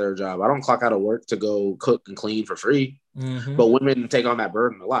second and third job. I don't clock out of work to go cook and clean for free. But women take on that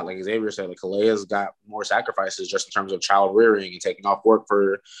burden a lot. Like Xavier said, like Kalea's got more sacrifices just in terms of child rearing and taking off work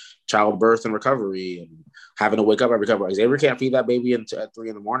for childbirth and recovery and having to wake up every couple. Xavier can't feed that baby at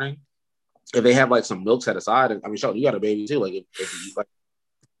 3 a.m. If they have like some milk set aside, I mean, Shelton, you got a baby too. Like if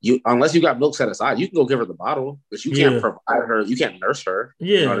you unless you got milk set aside, you can go give her the bottle, but you can't provide her, you can't nurse her.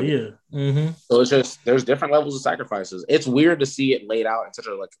 You know what I mean? So it's just there's different levels of sacrifices. It's weird to see it laid out in such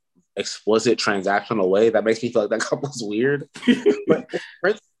a like explicit transactional way. That makes me feel like that couple's weird. But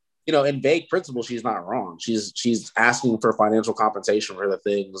you know, in vague principle, she's not wrong. She's asking for financial compensation for the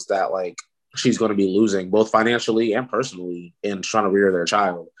things that like she's going to be losing both financially and personally in trying to rear their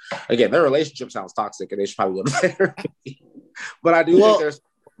child. Again, their relationship sounds toxic and they should probably go to therapy. But I do think there's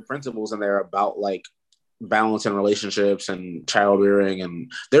principles in there about like balance in relationships and child rearing. And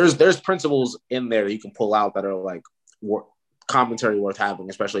there's principles in there that you can pull out that are like commentary worth having,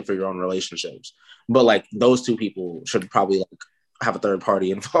 especially for your own relationships. But like those two people should probably like have a third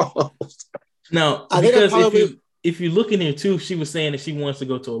party involved. No, I think if you look in here too, she was saying that she wants to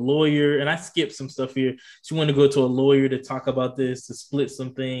go to a lawyer, and I skipped some stuff here. She wanted to go to a lawyer to talk about this, to split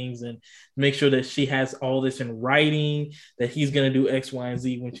some things, and make sure that she has all this in writing, that he's gonna do X, Y, and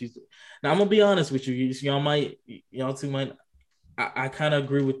Z when she's. Now I'm gonna be honest with you, y'all two might. I kind of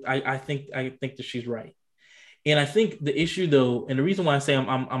agree with. I think that she's right, and I think the issue though, and the reason why I say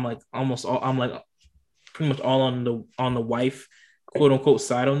I'm like almost all, I'm like pretty much all on the wife, quote unquote,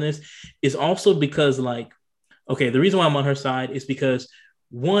 side on this is also because like. Okay, the reason why I'm on her side is because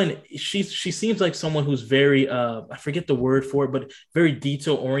one, she seems like someone who's very I forget the word for it, but very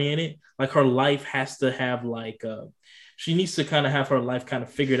detail oriented. Like her life has to have like she needs to kind of have her life kind of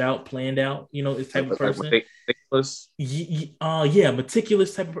figured out, planned out, you know, this type of person. Meticulous.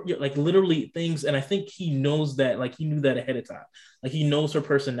 Meticulous type of, like literally things. And I think he knows that, like he knew that ahead of time. Like he knows her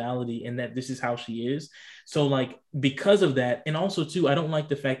personality and that this is how she is. So like because of that, and also too, I don't like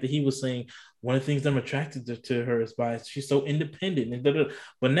the fact that he was saying one of the things I'm attracted to her is by she's so independent and da-da.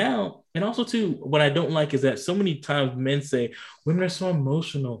 But now, and also too, what I don't like is that so many times men say women are so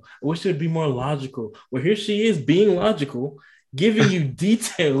emotional. I wish they'd be more logical. Well, here she is being logical, giving you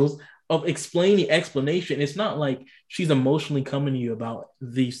details of explaining explanation. It's not like she's emotionally coming to you about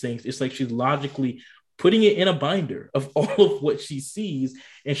these things. It's like she's logically putting it in a binder of all of what she sees.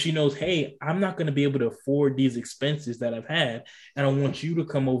 And she knows, hey, I'm not going to be able to afford these expenses that I've had. And I want you to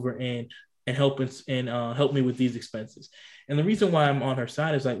come over and help help me with these expenses. And the reason why I'm on her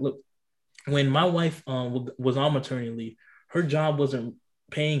side is like, look, when my wife was on maternity leave, her job wasn't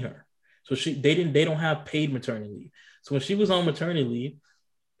paying her. So they don't have paid maternity leave. So when she was on maternity leave,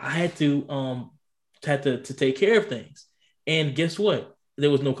 I had to take care of things. And guess what?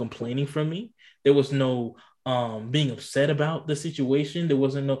 There was no complaining from me. There was no being upset about the situation. There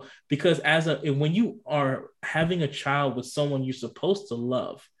wasn't no, because when you are having a child with someone you're supposed to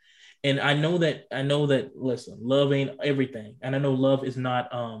love, And I know that listen, love ain't everything. And I know love is not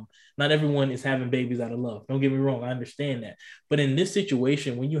everyone is having babies out of love. Don't get me wrong, I understand that. But in this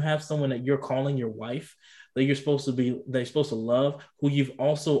situation, when you have someone that you're calling your wife, that you're supposed to love, who you've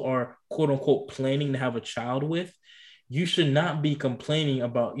also are quote unquote planning to have a child with, you should not be complaining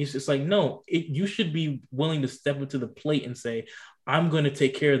about. It's just like, no, you should be willing to step up to the plate and say, I'm going to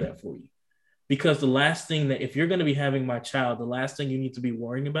take care of that for you. Because the last thing that, if you're going to be having my child, the last thing you need to be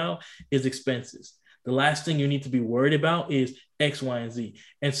worrying about is expenses. The last thing you need to be worried about is X, Y, and Z.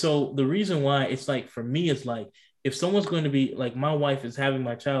 And so the reason why it's like, for me, it's like, if someone's going to be like, my wife is having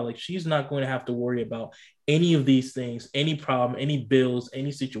my child, like, she's not going to have to worry about any of these things, any problem, any bills,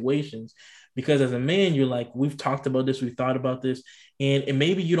 any situations. Because as a man, you're like, we've talked about this, we've thought about this, and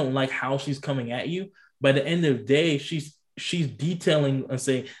maybe you don't like how she's coming at you. By the end of the day, she's detailing and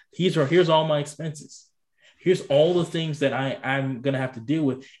saying, here's all my expenses. Here's all the things that I'm gonna have to deal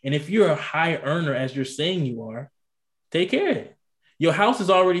with. And if you're a high earner, as you're saying you are, take care of it. Your house is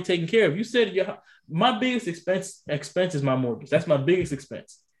already taken care of. You said my biggest expense is my mortgage. That's my biggest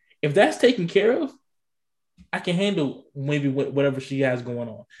expense. If that's taken care of, I can handle maybe whatever she has going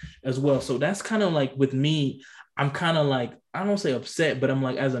on as well. So that's kind of like with me, I'm kind of like, I don't say upset, but I'm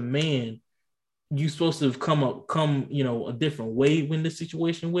like, as a man, you supposed to have come a different way when this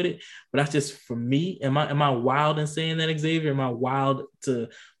situation with it. But that's just for me. Am I wild in saying that, Xavier? Am I wild to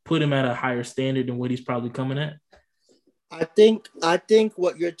put him at a higher standard than what he's probably coming at? I think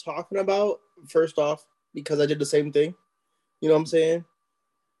what you're talking about, first off, because I did the same thing. You know what I'm saying?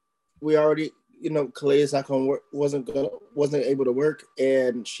 We already, Kale's not gonna work, wasn't able to work,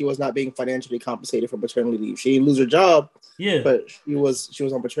 and she was not being financially compensated for paternity leave. She didn't lose her job, but she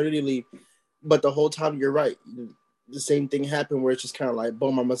was on paternity leave. But the whole time, you're right. The same thing happened where it's just kind of like,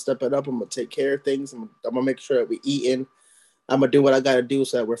 boom, I'm gonna step it up. I'm gonna take care of things. I'm gonna make sure that we eating. I'm gonna do what I gotta do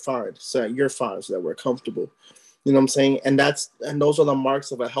so that we're fine, so that you're fine, so that we're comfortable. You know what I'm saying? And those are the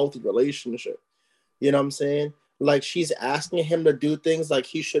marks of a healthy relationship. You know what I'm saying? Like, she's asking him to do things like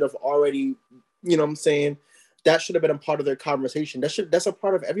he should have already, you know what I'm saying? That should have been a part of their conversation. That's a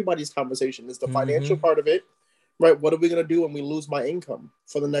part of everybody's conversation. Is the financial part of it, right? What are we gonna do when we lose my income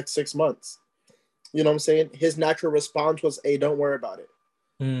for the next 6 months? You know what I'm saying? His natural response was, hey, don't worry about it.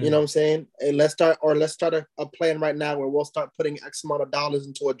 You know what I'm saying? Hey, let's start a plan right now where we'll start putting X amount of dollars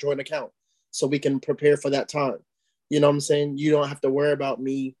into a joint account so we can prepare for that time. You know what I'm saying? You don't have to worry about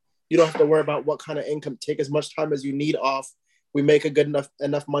me. You don't have to worry about what kind of income. Take as much time as you need off. We make a good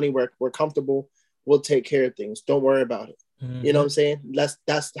enough money where we're comfortable. We'll take care of things. Don't worry about it. You know what I'm saying?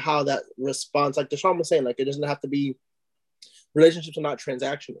 That's how that response, like Dashaun was saying, like, it doesn't have to be, relationships are not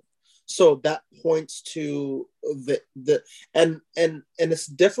transactional. So that points to and it's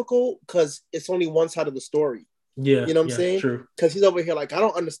difficult because it's only one side of the story. Yeah. You know what I'm saying? True. Because he's over here like, I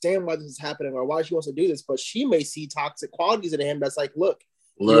don't understand why this is happening or why she wants to do this, but she may see toxic qualities in him that's like, look,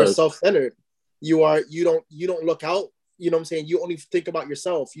 you're self-centered. You don't look out. You know what I'm saying? You only think about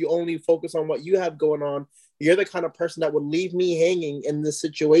yourself. You only focus on what you have going on. You're the kind of person that would leave me hanging in this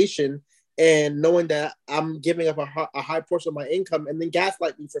situation, and knowing that I'm giving up a high portion of my income, and then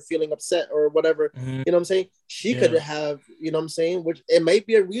gaslight me for feeling upset or whatever. You know what I'm saying? She could have, you know what I'm saying? Which it may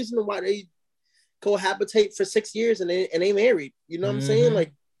be a reason why they cohabitate for 6 years and they married. You know what I'm saying?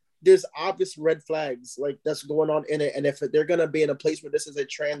 Like, there's obvious red flags like that's going on in it. And if they're gonna be in a place where this is a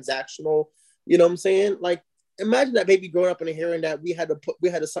transactional, you know what I'm saying? Like, imagine that baby growing up and hearing that we had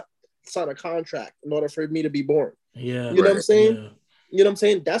to sign a contract in order for me to be born. Yeah. You know what I'm saying? Yeah. You know what I'm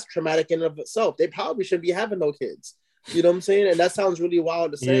saying? That's traumatic in and of itself. They probably shouldn't be having no kids. You know what I'm saying? And that sounds really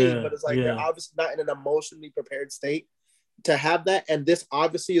wild to say, but it's like they're obviously not in an emotionally prepared state to have that. And this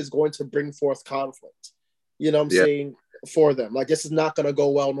obviously is going to bring forth conflict. You know what I'm saying? For them. Like, this is not going to go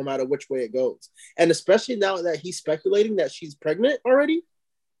well no matter which way it goes. And especially now that he's speculating that she's pregnant already.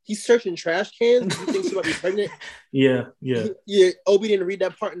 He's searching trash cans. He thinks she might be pregnant. Yeah. Obi didn't read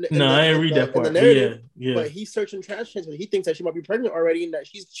that part. I didn't read that part. In the narrative, but he's searching trash cans. He thinks that she might be pregnant already, and that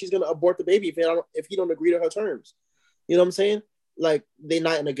she's going to abort the baby if he don't agree to her terms. You know what I'm saying? Like, they're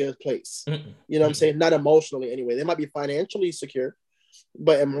not in a good place. You know what I'm saying? Not emotionally, anyway. They might be financially secure,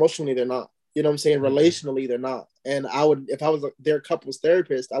 but emotionally they're not. You know what I'm saying? Relationally, they're not. And I would, if I was their couples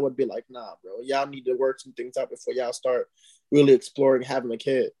therapist, I would be like, nah, bro, y'all need to work some things out before y'all start really exploring having a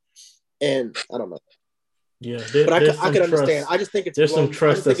kid. And I don't know. Yeah, but I can understand. I just think it's there's some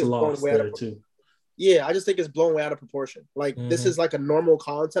trust that's lost there too. Yeah, I just think it's blown way out of proportion. Like, this is like a normal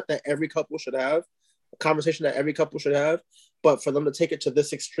concept that every couple should have, a conversation that every couple should have. But for them to take it to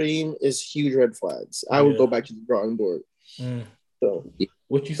this extreme is huge red flags. I would go back to the drawing board. So,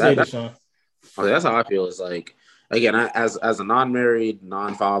 what you say, Dashaun? That's how I feel. It's like, again, as a non-married,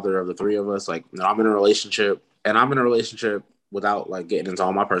 non-father of the three of us, like, I'm in a relationship, and I'm in a relationship without like getting into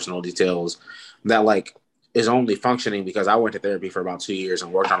all my personal details that like is only functioning because I went to therapy for about 2 years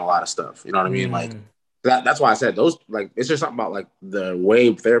and worked on a lot of stuff. You know what I mean? Like that's why I said those, like, it's just something about like the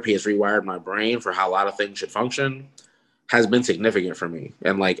way therapy has rewired my brain for how a lot of things should function has been significant for me,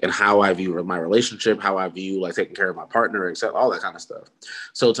 and like, and how I view my relationship, how I view like taking care of my partner, except all that kind of stuff.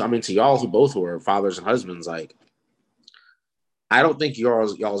 So to y'all who both were fathers and husbands, like, I don't think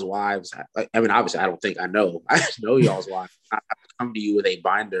y'all's wives. I mean, obviously, I don't think I know. I know y'all's wives. I have to come to you with a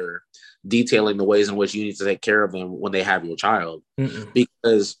binder detailing the ways in which you need to take care of them when they have your child,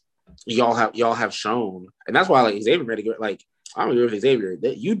 because y'all have shown, and that's why like Xavier made a good, like, I don't agree with Xavier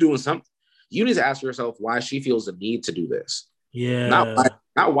that you doing something. You need to ask yourself why she feels the need to do this. Yeah.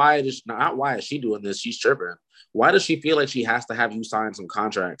 Not why is she doing this? She's tripping. Why does she feel like she has to have you sign some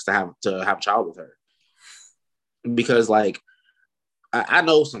contracts to have a child with her? Because like, I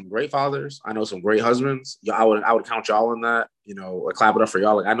know some great fathers. I know some great husbands. I would count y'all in that. Like, clap it up for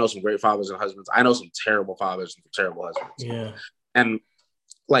y'all. Like, I know some great fathers and husbands. I know some terrible fathers and some terrible husbands. Yeah. And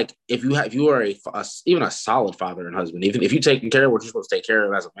like, if you are even a solid father and husband, even if you're taking care of what you're supposed to take care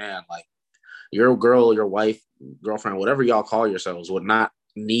of as a man, like, your girl, your wife, girlfriend, whatever y'all call yourselves, would not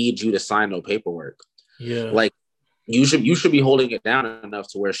need you to sign no paperwork. Yeah. Like, you should be holding it down enough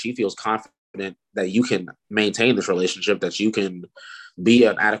to where she feels confident that you can maintain this relationship, that you can be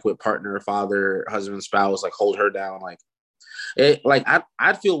an adequate partner, father, husband, spouse, like, hold her down. Like,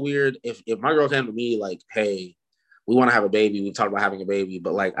 I'd feel weird if my girl came to me like, hey, we want to have a baby. We talked about having a baby,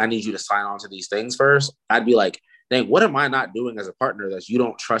 but like, I need you to sign on to these things first. I'd be like, dang, what am I not doing as a partner that you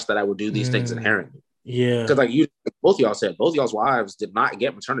don't trust that I would do these things inherently? Yeah. Because like both y'all said, both y'all's wives did not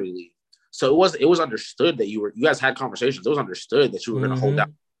get maternity leave. So it was understood that you guys had conversations. It was understood that you were going to hold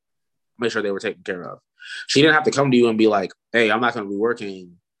down, make sure they were taken care of. She didn't have to come to you and be like, hey, I'm not going to be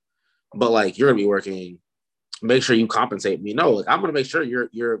working, but like, you're going to be working. Make sure you compensate me. No, like, I'm going to make sure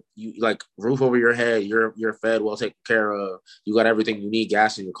you like, roof over your head. You're fed, well taken care of. You got everything you need,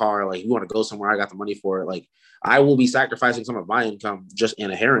 gas in your car. Like, you want to go somewhere, I got the money for it. Like, I will be sacrificing some of my income just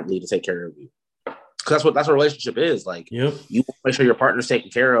inherently to take care of you. Because that's what a relationship is. Like, you make sure your partner's taken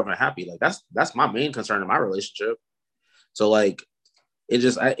care of and happy. Like, that's my main concern in my relationship. So like,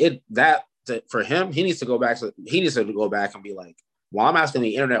 for him, he needs to go back and be like, well, I'm asking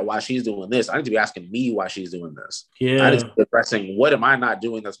the internet why she's doing this. I need to be asking me why she's doing this. Yeah. I need to be addressing, what am I not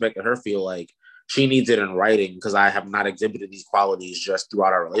doing that's making her feel like she needs it in writing, because I have not exhibited these qualities just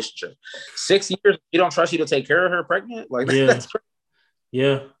throughout our relationship. 6 years, you don't trust you to take care of her pregnant? Like, that's crazy.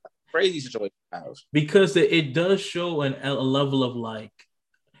 Yeah. Crazy situation. Because it does show a level of like,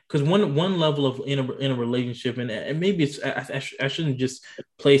 because one level of in a relationship, and maybe it's I shouldn't just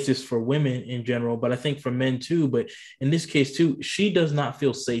place this for women in general, but I think for men too. But in this case too, she does not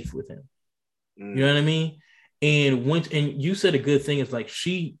feel safe with him. You know what I mean? And you said a good thing is like,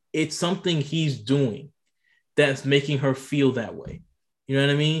 it's something he's doing that's making her feel that way. You know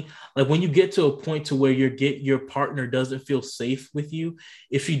what I mean? Like, when you get to a point to where your partner doesn't feel safe with you,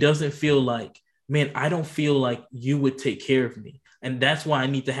 if she doesn't feel like, man, I don't feel like you would take care of me, and that's why I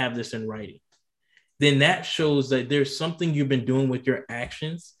need to have this in writing, then that shows that there's something you've been doing with your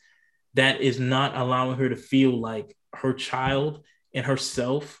actions that is not allowing her to feel like her child and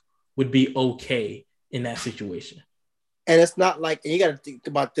herself would be okay in that situation. And it's not like, and you got to think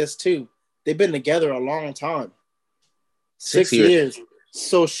about this too. They've been together a long time. 6 years.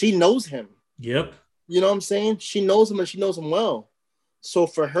 So she knows him. Yep. You know what I'm saying? She knows him, and she knows him well. So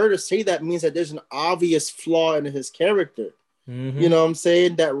for her to say that means that there's an obvious flaw in his character. You know what I'm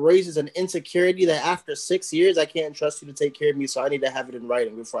saying? That raises an insecurity that after 6 years, I can't trust you to take care of me, so I need to have it in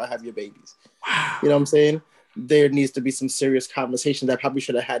writing before I have your babies. Wow. You know what I'm saying? There needs to be some serious conversation that probably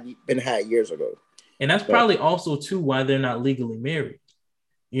should have been had years ago. And that's probably also too why they're not legally married.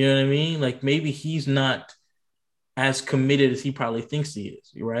 You know what I mean? Like, maybe he's not as committed as he probably thinks he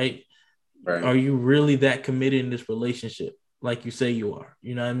is, right? Are you really that committed in this relationship like you say you are?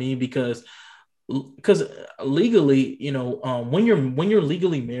 You know what I mean? Because legally, when you're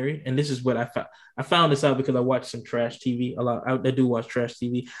legally married, and this is what I found this out because I watched some trash TV a lot. I do watch trash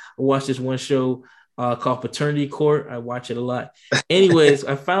TV. I watched this one show called Paternity Court. I watch it a lot. Anyways,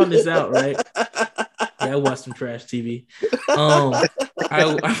 I found this out, right? Yeah, I watched some trash TV. I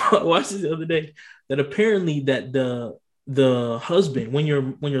watched this the other day that apparently that the husband, when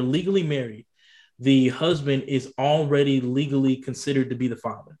you're legally married, the husband is already legally considered to be the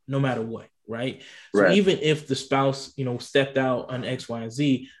father, no matter what, right? So even if the spouse, stepped out on X, Y, and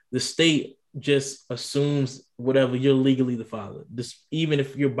Z, the state just assumes whatever, you're legally the father, even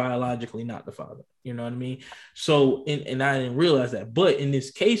if you're biologically not the father. You know what I mean? So, and I didn't realize that. But in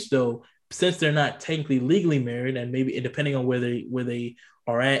this case, though, since they're not technically legally married, and maybe depending on where they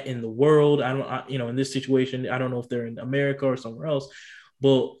are at in the world, in this situation, I don't know if they're in America or somewhere else,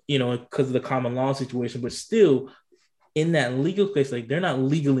 but because of the common law situation, but still in that legal case, like they're not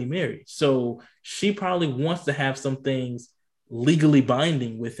legally married. So she probably wants to have some things legally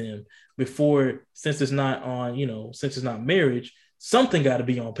binding with him before, since it's not marriage, something got to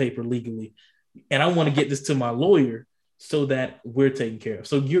be on paper legally. And I want to get this to my lawyer so that we're taken care of.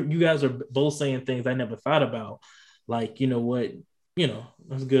 So you guys are both saying things I never thought about. Like, you know what,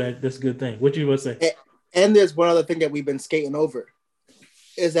 that's good. That's a good thing. What you want to say? And there's one other thing that we've been skating over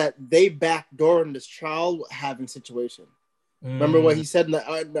is that they backdoored this child having situation. Remember what he said in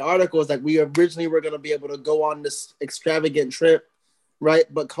the article is like, we originally were going to be able to go on this extravagant trip, right?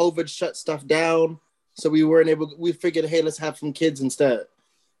 But COVID shut stuff down. So we weren't able, we figured, hey, let's have some kids instead.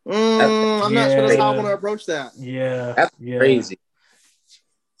 I'm not sure that's how I want to approach that. Yeah. That's crazy.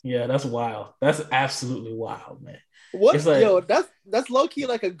 Yeah, that's wild. That's absolutely wild, man. What? Like, that's low key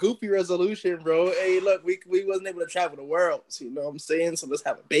like a goofy resolution, bro. Hey, look, we wasn't able to travel the world. So, you know what I'm saying? So let's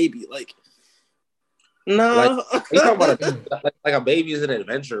have a baby. Like, no. Like, you talking about like a baby is an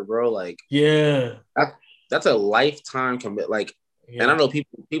adventure, bro. Like, yeah, that's a lifetime commit. Like, and I know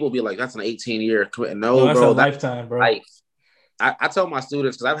people be like, that's an 18-year commitment. No, that's bro, a lifetime, bro. Life. I tell my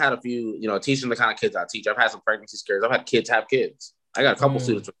students, because I've had a few, teaching the kind of kids I teach. I've had some pregnancy scares. I've had kids have kids. I got a couple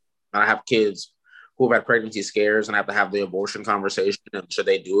students, and I have kids who have had pregnancy scares and have to have the abortion conversation. And should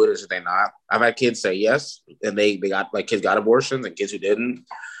they do it or should they not? I've had kids say yes, and they got, like, kids got abortions and kids who didn't.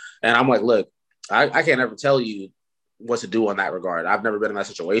 And I'm like, look, I can't ever tell you what to do in that regard. I've never been in that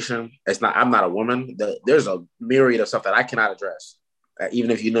situation. I'm not a woman. There's a myriad of stuff that I cannot address, even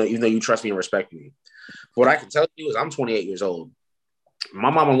though you trust me and respect me. What I can tell you is I'm 28 years old.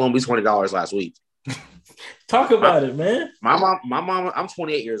 My mama loaned me $20 last week. Talk about it, man. My mom, I'm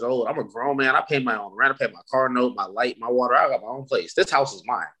 28 years old. I'm a grown man. I pay my own rent. I pay my car note, my light, my water. I got my own place. This house is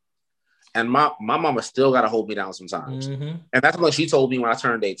mine. And my mama still got to hold me down sometimes. Mm-hmm. And that's what she told me when I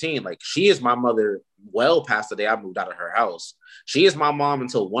turned 18. Like, she is my mother well past the day I moved out of her house. She is my mom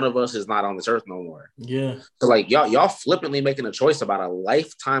until one of us is not on this earth no more. Yeah. So, like, y'all flippantly making a choice about a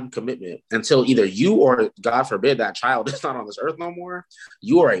lifetime commitment until either you or, God forbid, that child is not on this earth no more.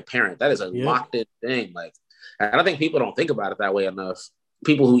 You are a parent. That is a locked in thing. Like, and I think people don't think about it that way enough.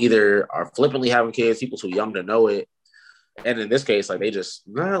 People who either are flippantly having kids, people too young to know it. And in this case, like, they just,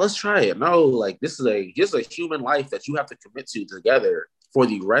 let's try it. No, like, this is a human life that you have to commit to together for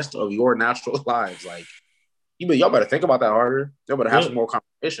the rest of your natural lives. Like, y'all better think about that harder. Y'all better have some more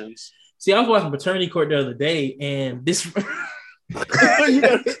conversations. See, I was watching Paternity Court the other day, and this.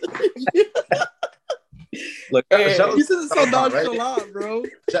 Look, this is so nonchalant, bro.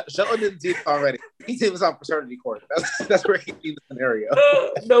 Shelton didn't see it already. He said it was on Paternity Court. That's where he seen the scenario.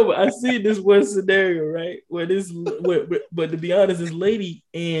 No, but I see this one scenario, right? Where but to be honest, this lady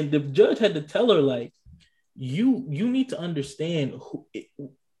and the judge had to tell her, like, you need to understand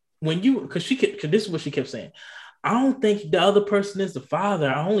because this is what she kept saying. I don't think the other person is the father.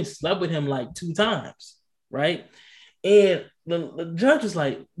 I only slept with him like 2 times, right? And the judge is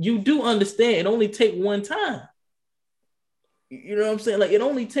like, you do understand it only take one time. You know what I'm saying? Like, it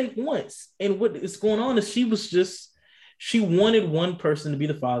only take once. And what is going on is she wanted one person to be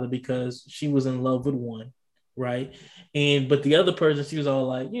the father because she was in love with one, right? But the other person, she was all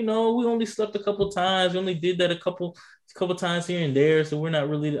like, we only slept a couple times. We only did that a couple times here and there. So I'm not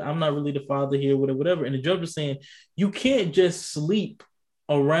really the father here, whatever. And the judge was saying, you can't just sleep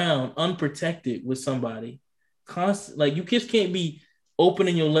around unprotected with somebody. Like, you just can't be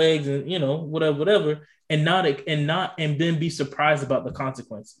opening your legs and whatever and then be surprised about the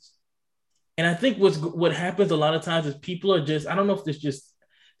consequences. And I think what happens a lot of times is people are just, I don't know if it's just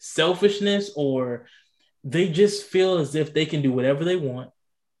selfishness or they just feel as if they can do whatever they want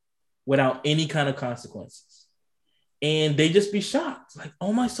without any kind of consequences. And they just be shocked, like,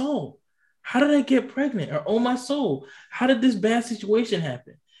 oh my soul, how did I get pregnant? Or, oh my soul, how did this bad situation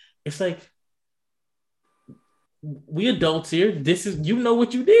happen? It's like, we adults here, this is,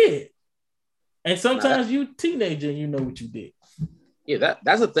 what you did. And sometimes you teenager and you know what you did. Yeah,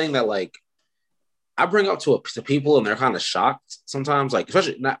 that's the thing that, like, I bring up to people and they're kind of shocked sometimes, like,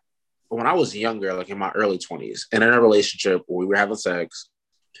 especially not when I was younger, like in my early 20s and in a relationship where we were having sex.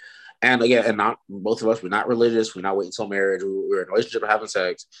 And again, and not both of us, we're not religious. We're not waiting until marriage. We were in a relationship having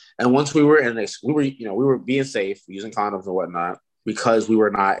sex. And once we were in this, we were being safe, using condoms and whatnot, because we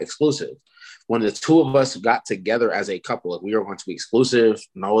were not exclusive. When the two of us got together as a couple, like, we were going to be exclusive,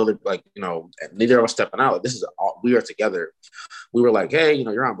 no other, like, neither of us stepping out. Like, this is all, we are together. We were like, hey,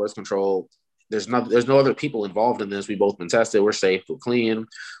 you're on birth control. There's no other people involved in this. We've both been tested. We're safe. We're clean.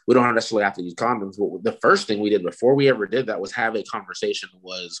 We don't necessarily have to use condoms. But the first thing we did before we ever did that was have a conversation.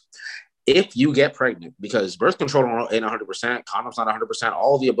 Was if you get pregnant, because birth control ain't 100%, condoms not 100%,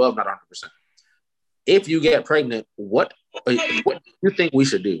 all the above not 100%. If you get pregnant, what do you think we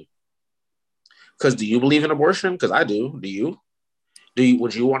should do? Because do you believe in abortion? Because I do. Do you?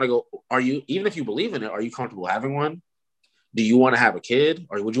 Would you want to go? Are you, even if you believe in it, are you comfortable having one? Do you want to have a kid,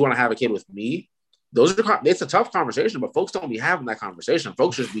 or would you want to have a kid with me? It's a tough conversation, but folks don't be having that conversation.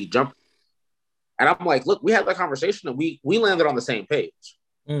 Folks just be jumping. And I'm like, look, we had that conversation and we landed on the same page.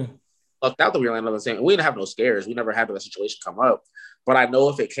 Lucked out that we landed on the same. We didn't have no scares. We never had that situation come up. But I know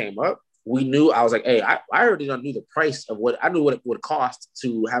if it came up, we knew. I was like, hey, I already knew the price of what I knew what it would cost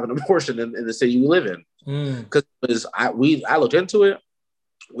to have an abortion in the city we live in. Because I looked into it.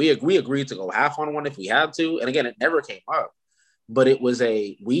 We agreed to go half on one if we had to. And again, it never came up. But it was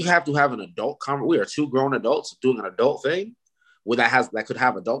we have to have an adult we are two grown adults doing an adult thing that could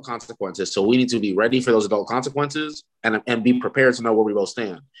have adult consequences. So we need to be ready for those adult consequences and be prepared to know where we both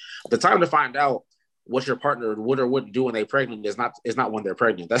stand. The time to find out what your partner would or wouldn't do when they're pregnant is not when they're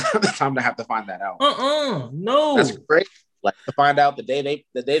pregnant. That's not the time to have to find that out. No. That's great. Like to find out the day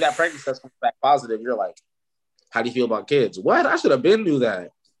that pregnancy test comes back positive, you're like, how do you feel about kids? What? I should have been knew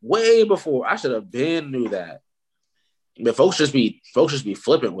that way before. I should have been knew that. But folks just be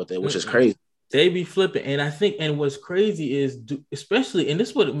flipping with it, which is crazy. They be flipping, and I think, and what's crazy is, especially, and this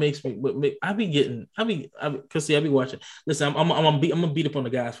is what it makes me. I be watching. Listen, I'm gonna beat up on the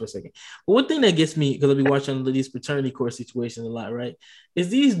guys for a second. But one thing that gets me, because I be watching these paternity court situations a lot, right? Is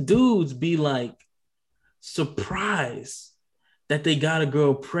these dudes be like surprised that they got a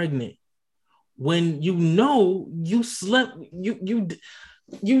girl pregnant when you slept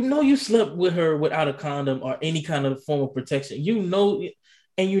you slept with her without a condom or any kind of form of protection.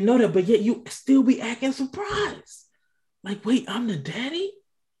 And you know that, but yet you still be acting surprised. Like, wait, I'm the daddy?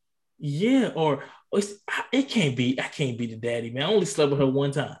 Yeah, or it can't be. I can't be the daddy, man. I only slept with her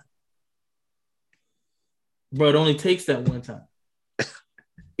one time. Bro, it only takes that one time.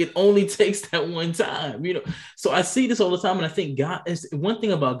 It only takes that one time, So I see this all the time, and I think one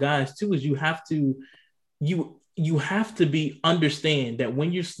thing about guys too is you have to understand that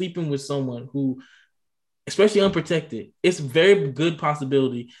when you're sleeping with someone who, especially unprotected, it's a very good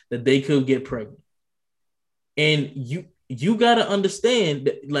possibility that they could get pregnant. And you gotta understand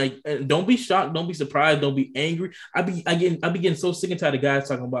that, like, don't be shocked, don't be surprised, don't be angry. I be getting so sick and tired of guys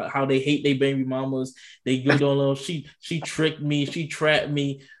talking about how they hate their baby mamas. They don't know, she tricked me, she trapped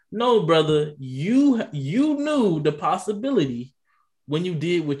me. No, brother, you knew the possibility when you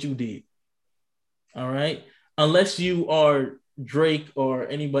did what you did. All right, unless you are Drake or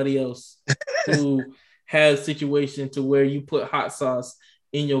anybody else who has a situation to where you put hot sauce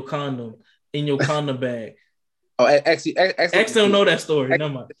in your condom bag. Oh, X don't know that story. Never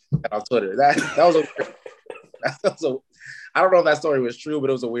mind. On Twitter, that was a. I don't know if that story was true, but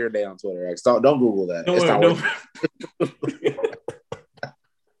it was a weird day on Twitter. X, don't Google that.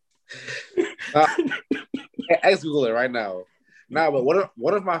 X, Google it right now. No, but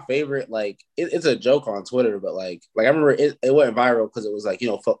one of my favorite, like, it's a joke on Twitter, but like I remember it went viral because it was like,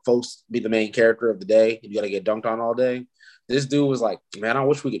 folks be the main character of the day. You got to get dunked on all day. This dude was like, man, I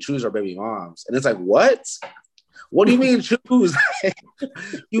wish we could choose our baby moms. And it's like, what? What do you mean choose?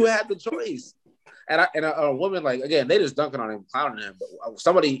 You had the choice. And a woman, like, again, they just dunking on him, clowning him. But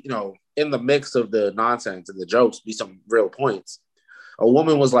somebody, in the mix of the nonsense and the jokes, be some real points. A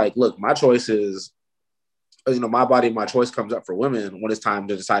woman was like, look, my choice is, my body, my choice comes up for women when it's time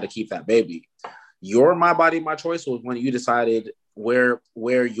to decide to keep that baby. Your my body, my choice was when you decided where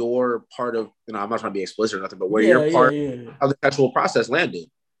your part of, I'm not trying to be explicit or nothing, but where your part of the sexual process landed.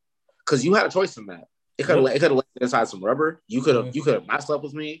 Because you had a choice in that. It could have landed inside some rubber. You could have not slept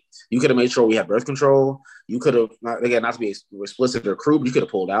with me. You could have made sure we had birth control. You could have, not to be explicit or crude, you could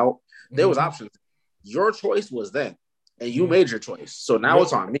have pulled out. There was options. Your choice was then, and you made your choice. So now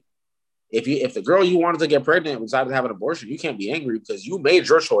it's on me. If the girl you wanted to get pregnant decided to have an abortion, you can't be angry because you made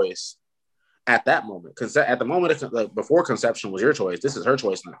your choice at that moment. Because at the moment before conception was your choice. This is her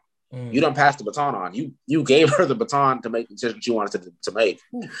choice now. You done passed the baton on. You gave her the baton to make the decision she wanted to make.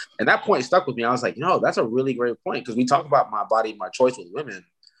 And that point stuck with me. I was like, that's a really great point, because we talk about my body, my choice with women,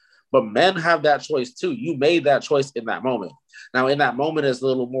 but men have that choice too. You made that choice in that moment. Now, in that moment, it's a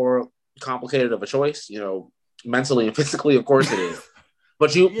little more complicated of a choice, mentally and physically, of course it is.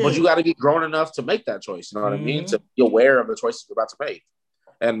 But you got to be grown enough to make that choice. You know what I mean? To be aware of the choices you're about to make.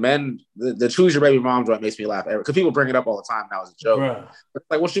 And men, the choose your baby mom joint makes me laugh because people bring it up all the time now as a joke. Bruh.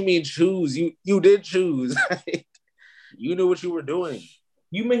 Like, what you mean choose? You did choose. You knew what you were doing.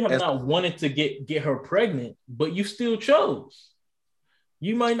 You may have And, not wanted to get her pregnant, but you still chose.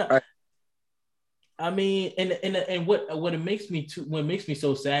 You might not. right. I mean, and what what makes me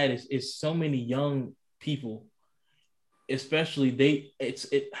so sad is so many young people, especially they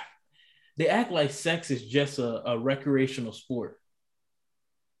act like sex is just a recreational sport,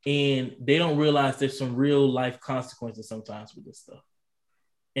 and they don't realize there's some real life consequences sometimes with this stuff.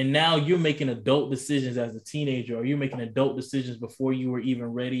 And now you're making adult decisions as a teenager, or you're making adult decisions before you were even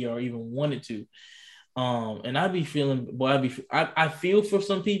ready or even wanted to. And I'd be feeling, boy, I feel for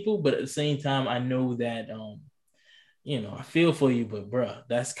some people, but at the same time, I know that, I feel for you, but bruh,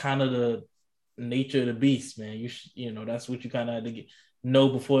 that's kind of the nature of the beast, man. That's what you kind of had to know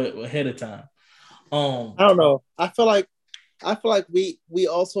before ahead of time. I don't know. I feel like we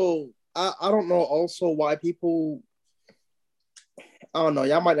also I don't know also why people I don't know,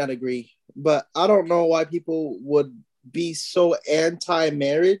 y'all might not agree, but I don't know why people would be so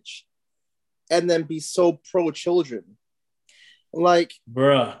anti-marriage and then be so pro-children. Like,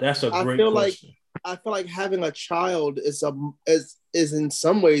 bruh, that's a I great feel like question. I feel like having a child is in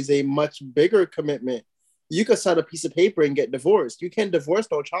some ways a much bigger commitment. You could sign a piece of paper and get divorced. You can't divorce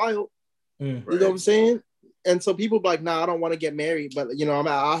no child. Mm. You know what I'm saying? And so people be like, nah, I don't want to get married, but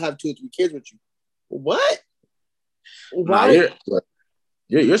I'll have 2 or 3 kids with you. What? Nah, Why?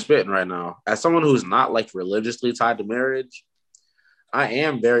 you're spitting right now. As someone who's not like religiously tied to marriage, I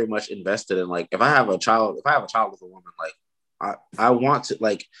am very much invested in like if I have a child with a woman, like I want to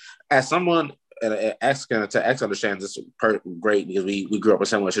like as someone and X understands this great because we grew up in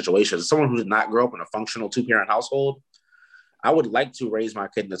similar situations. As someone who did not grow up in a functional 2-parent household, I would like to raise my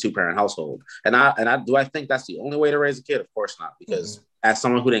kid in a 2-parent household. And I think that's the only way to raise a kid? Of course not, because as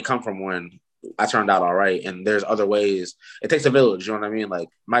someone who didn't come from one, I turned out all right. And there's other ways. It takes a village, you know what I mean? Like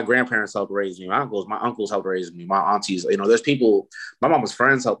my grandparents helped raise me, my uncles helped raise me, my aunties, there's people, my mama's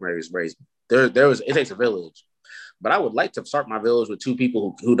friends helped raise me. It takes a village. But I would like to start my village with 2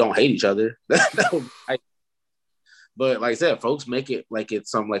 people who don't hate each other. But like I said, folks make it like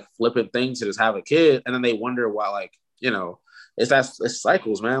it's some like flippant thing to just have a kid, and then they wonder why, like, it's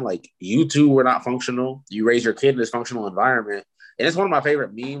cycles, man. Like you two were not functional. You raise your kid in this functional environment. And it's one of my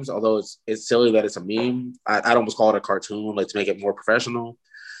favorite memes, although it's silly that it's a meme. I'd almost call it a cartoon, like to make it more professional.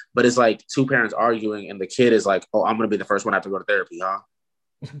 But it's like 2 parents arguing, and the kid is like, "Oh, I'm gonna be the first one to have to go to therapy, huh?"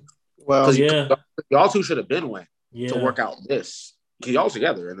 Well, Because yeah, y'all two should have been went to yeah, work out this. Y'all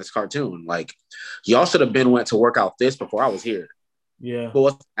together in this cartoon, like y'all should have been went to work out this before I was here. yeah, But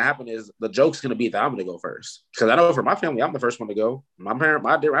what's gonna happen is the joke's gonna be that I'm gonna go first because I know for my family I'm the first one to go. My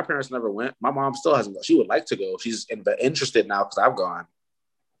parents never went. My mom still hasn't. She would like to go. She's interested now because I've gone.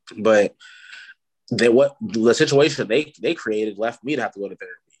 But the situation they created left me to have to go to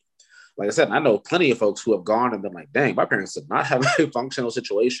therapy. Like I said, I know plenty of folks who have gone and been like, "Dang, my parents did not have a functional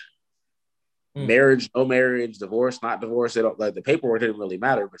situation. Marriage, no marriage, divorce, not divorce. They don't like the paperwork didn't really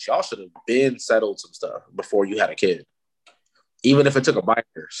matter, but y'all should have been settled some stuff before you had a kid." Even if it took a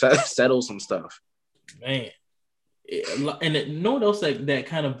biker, settle some stuff. man. And no one else that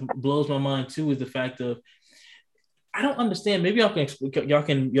kind of blows my mind too is the fact of I don't understand. Maybe y'all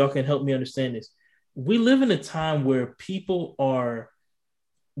can help me understand this. We live in a time where people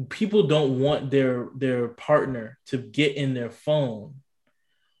don't want their partner to get in their phone,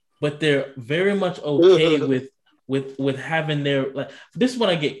 but they're very much okay with having their like. This is what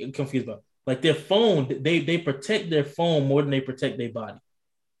I get confused about. Like their phone, they protect their phone more than they protect their body.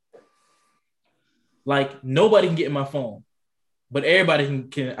 Like nobody can get in my phone, but everybody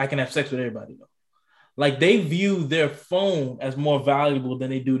can I can have sex with everybody though. Like they view their phone as more valuable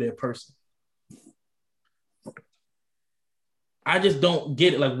than they do their person. I just don't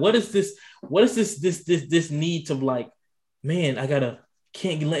get it. Like, what is this? What is this need to like, man,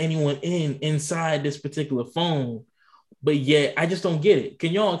 can't let anyone inside this particular phone, but yet I just don't get it.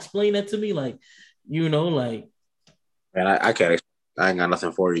 Can y'all explain that to me? Like, like And I can't. I ain't got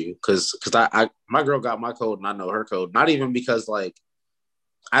nothing for you because I my girl got my code and I know her code. Not even because like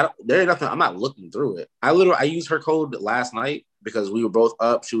there ain't nothing. I'm not looking through it. I used her code last night because we were both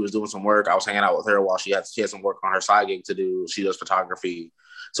up. She was doing some work. I was hanging out with her while she had some work on her side gig to do. She does photography,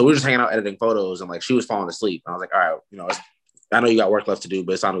 so we were just hanging out editing photos and like she was falling asleep. And I was like, all right, I know you got work left to do,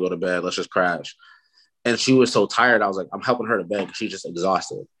 but it's time to go to bed. Let's just crash. And she was so tired. I was like, I'm helping her to bed because she's just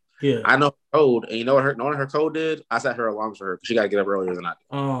exhausted. yeah. I know her code, and you know what knowing her code did? I set her alarms for her because she got to get up earlier than I do.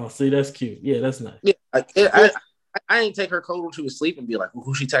 Oh, see, that's cute. Yeah, that's nice. Yeah, I ain't take her code when she was sleeping and be like, well,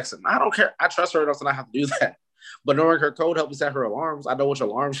 who she texting? I don't care. I trust her enough to not have to do that. But knowing her code helped me set her alarms. I know which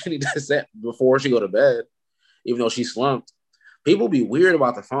alarms she needs to set before she go to bed, even though she slumped. People be weird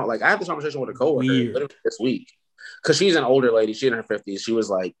about the phone. Like I had this conversation with a coworker literally this week. because she's an older lady, she's in her 50s. She was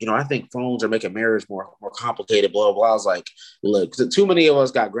like, I think phones are making marriage more complicated, blah, blah, blah. I was like, look, too many of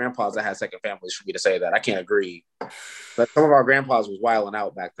us got grandpas that had second families for me to say that. I can't agree. But some of our grandpas was wilding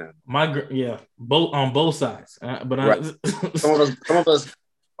out back then. Both on both sides. Right. some of us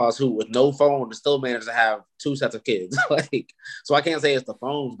who with no phone still managed to have 2 sets of kids. So I can't say it's the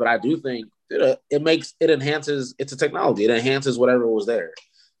phones, but I do think it enhances. It's a technology. It enhances whatever was there.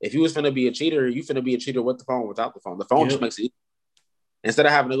 If you was finna be a cheater, you finna be a cheater with the phone, without the phone. The phone just makes it easy. Instead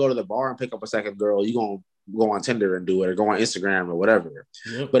of having to go to the bar and pick up a second girl, you gonna go on Tinder and do it, or go on Instagram or whatever.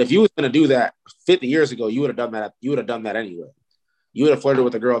 Yep. But if you was gonna do that 50 years ago, you would have done that. You would have done that anyway. You would have flirted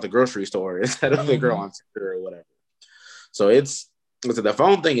with a girl at the grocery store instead of the girl on Tinder or whatever. So the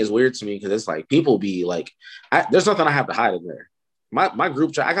phone thing is weird to me because it's like people be like, there's nothing I have to hide in there. My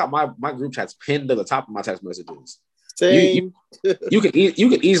group chat, I got my group chats pinned to the top of my text messages. Same. You could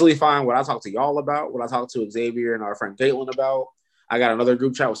easily find what I talk to y'all about, what I talk to Xavier and our friend Caitlin about. I got another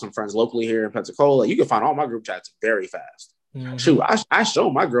group chat with some friends locally here in Pensacola. You can find all my group chats very fast. Mm-hmm. Shoot, I show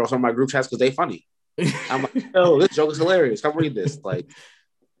my girls some of my group chats because they funny. I'm like, oh, this joke is hilarious. Come read this. But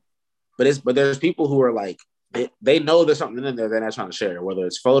there's people who are like, they know there's something in there they're not trying to share. Whether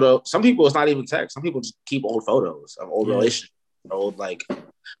it's photo, some people it's not even text. Some people just keep old photos of old relationships,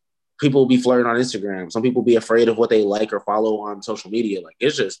 people will be flirting on Instagram. Some people be afraid of what they like or follow on social media.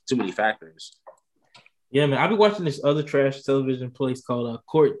 It's just too many factors. Yeah, man. I've been watching this other trash television place called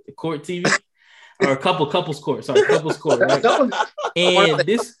Court TV, or Couples Court. Sorry, Couples Court. Right? And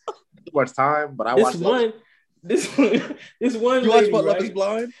this too much time, but I watched this one. You watch what, Love Is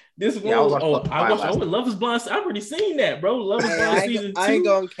Blind? This one. I watched Love Is Blind. I've already seen that, bro. Love Is Blind season 2. I ain't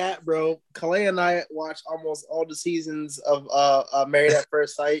gonna cap, bro. Kalei and I watched almost all the seasons of Married at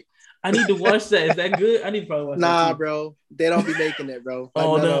First Sight. I need to watch that. Is that good? I need to probably watch that. Nah, bro. They don't be making it, bro.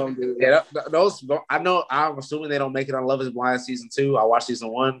 No. Yeah, those. I know. I'm assuming they don't make it on Love Is Blind season 2. I watched season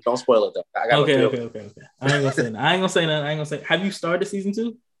 1. Don't spoil it though. Okay. I ain't gonna say that. I ain't gonna say. Have you started season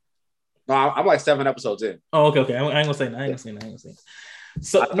 2? No, I'm like 7 episodes in. Oh, okay. I ain't gonna say that.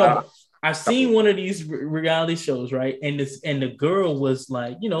 So no, I've seen one of these reality shows, right? And the girl was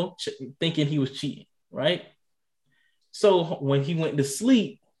like, thinking he was cheating, right? So when he went to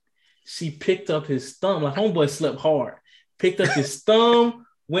sleep, she picked up his thumb. Like homeboy slept hard. Picked up his thumb,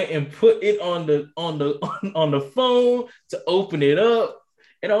 went and put it on the phone to open it up.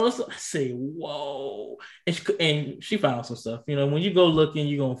 And also, I say, whoa. And she found some stuff. When you go looking,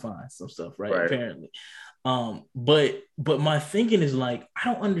 you're gonna find some stuff, right? Apparently. But my thinking is like,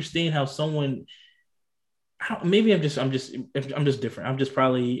 I don't understand how someone. Maybe I'm just different.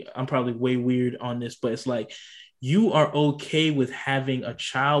 I'm probably way weird on this, but it's like you are okay with having a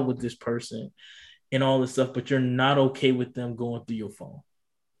child with this person and all this stuff, but you're not okay with them going through your phone.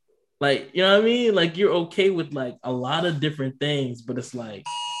 Like, you know what I mean? Like you're okay with like a lot of different things, but it's like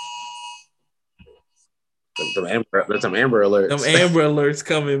some Amber Alerts. Them Amber Alerts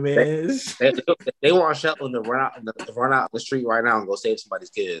coming, man. They want Shelton to run out the street right now and go save somebody's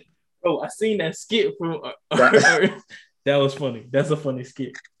kid. Bro, I seen that skit from that was funny. That's a funny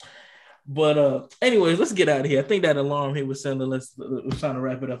skit. But anyways, let's get out of here. I think that alarm here was sending. We're trying to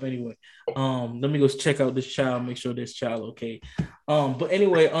wrap it up anyway. Let me go check out this child, make sure this child okay. But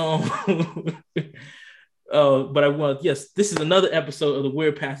anyway, but I want, yes, this is another episode of the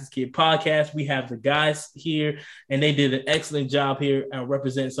Weird Pastor's Kid podcast. We have the guys here, and they did an excellent job here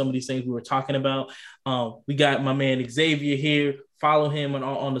representing some of these things we were talking about. We got my man Xavier here. Follow him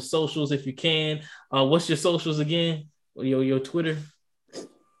on the socials if you can. What's your socials again? Your Twitter?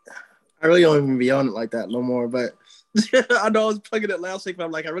 I really don't even be on it like that no more, but I know I was plugging it last week, but I'm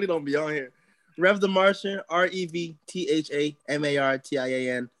like, I really don't be on here. Rev the Martian,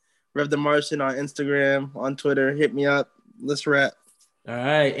 RevThaMartian. Rev the Martian on Instagram, on Twitter. Hit me up. Let's rap. All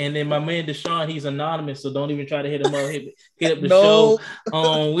right. And then my man Dashaun, he's anonymous, so don't even try to hit him up. Hit up the show.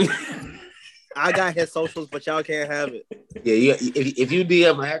 I got his socials, but y'all can't have it. Yeah, if you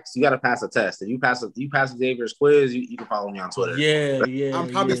DM X, you got to pass a test. If you pass Xavier's quiz, you can follow me on Twitter. Yeah. I'm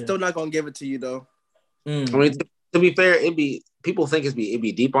probably still not gonna give it to you though. I mean, to be fair, people think it'd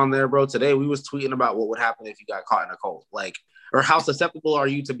be deep on there, bro. Today we was tweeting about what would happen if you got caught in a cult, like, or how susceptible are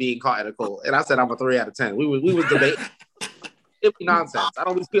you to being caught in a cult? And I said I'm a 3 out of 10. We was debating. It'd be nonsense. I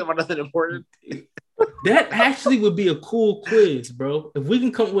don't be speaking about nothing important. That actually would be a cool quiz, bro. If we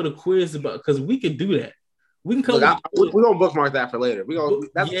can come up with a quiz because we could do that. We can come. We're gonna bookmark that for later. And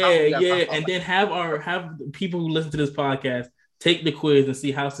then have people who listen to this podcast take the quiz and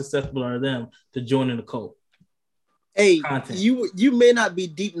see how susceptible are them to joining the cult. Hey, content. You may not be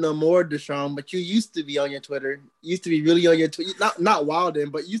deep no more, Dashaun, but you used to be on your Twitter. You used to be really on your Twitter. Not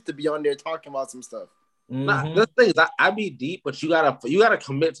Wilden, but used to be on there talking about some stuff. Not the thing is, I be deep, but you gotta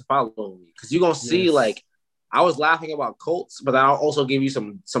commit to following me because you're gonna see like I was laughing about cults, but I'll also give you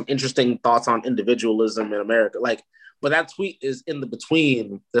some interesting thoughts on individualism in America. Like, but that tweet is in the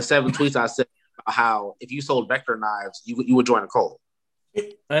between the 7 tweets I said about how if you sold vector knives, you would join a cult.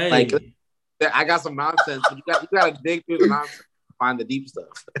 Hey. Like, I got some nonsense, but you gotta dig through the nonsense to find the deep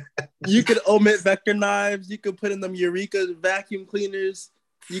stuff. You could omit vector knives. You could put in them Eureka vacuum cleaners.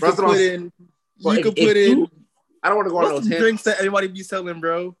 You could put in. I don't want to go on those drinks that everybody be selling,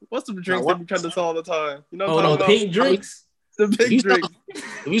 bro. What's some drinks that be trying to sell all the time? You know what I'm talking about? Pink drinks. The big drinks.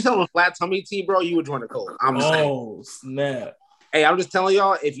 If you selling flat tummy tea, bro, you would join a cult. I'm just saying. Snap! Hey, I'm just telling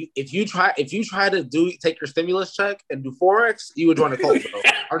y'all, if you try to take your stimulus check and do Forex, you would join a cult,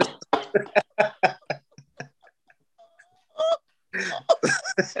 bro.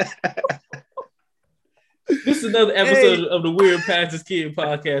 This is another episode of the Weird Pastor's Kid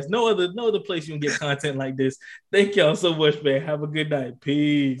podcast. No other place you can get content like this. Thank y'all so much, man. Have a good night.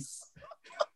 Peace.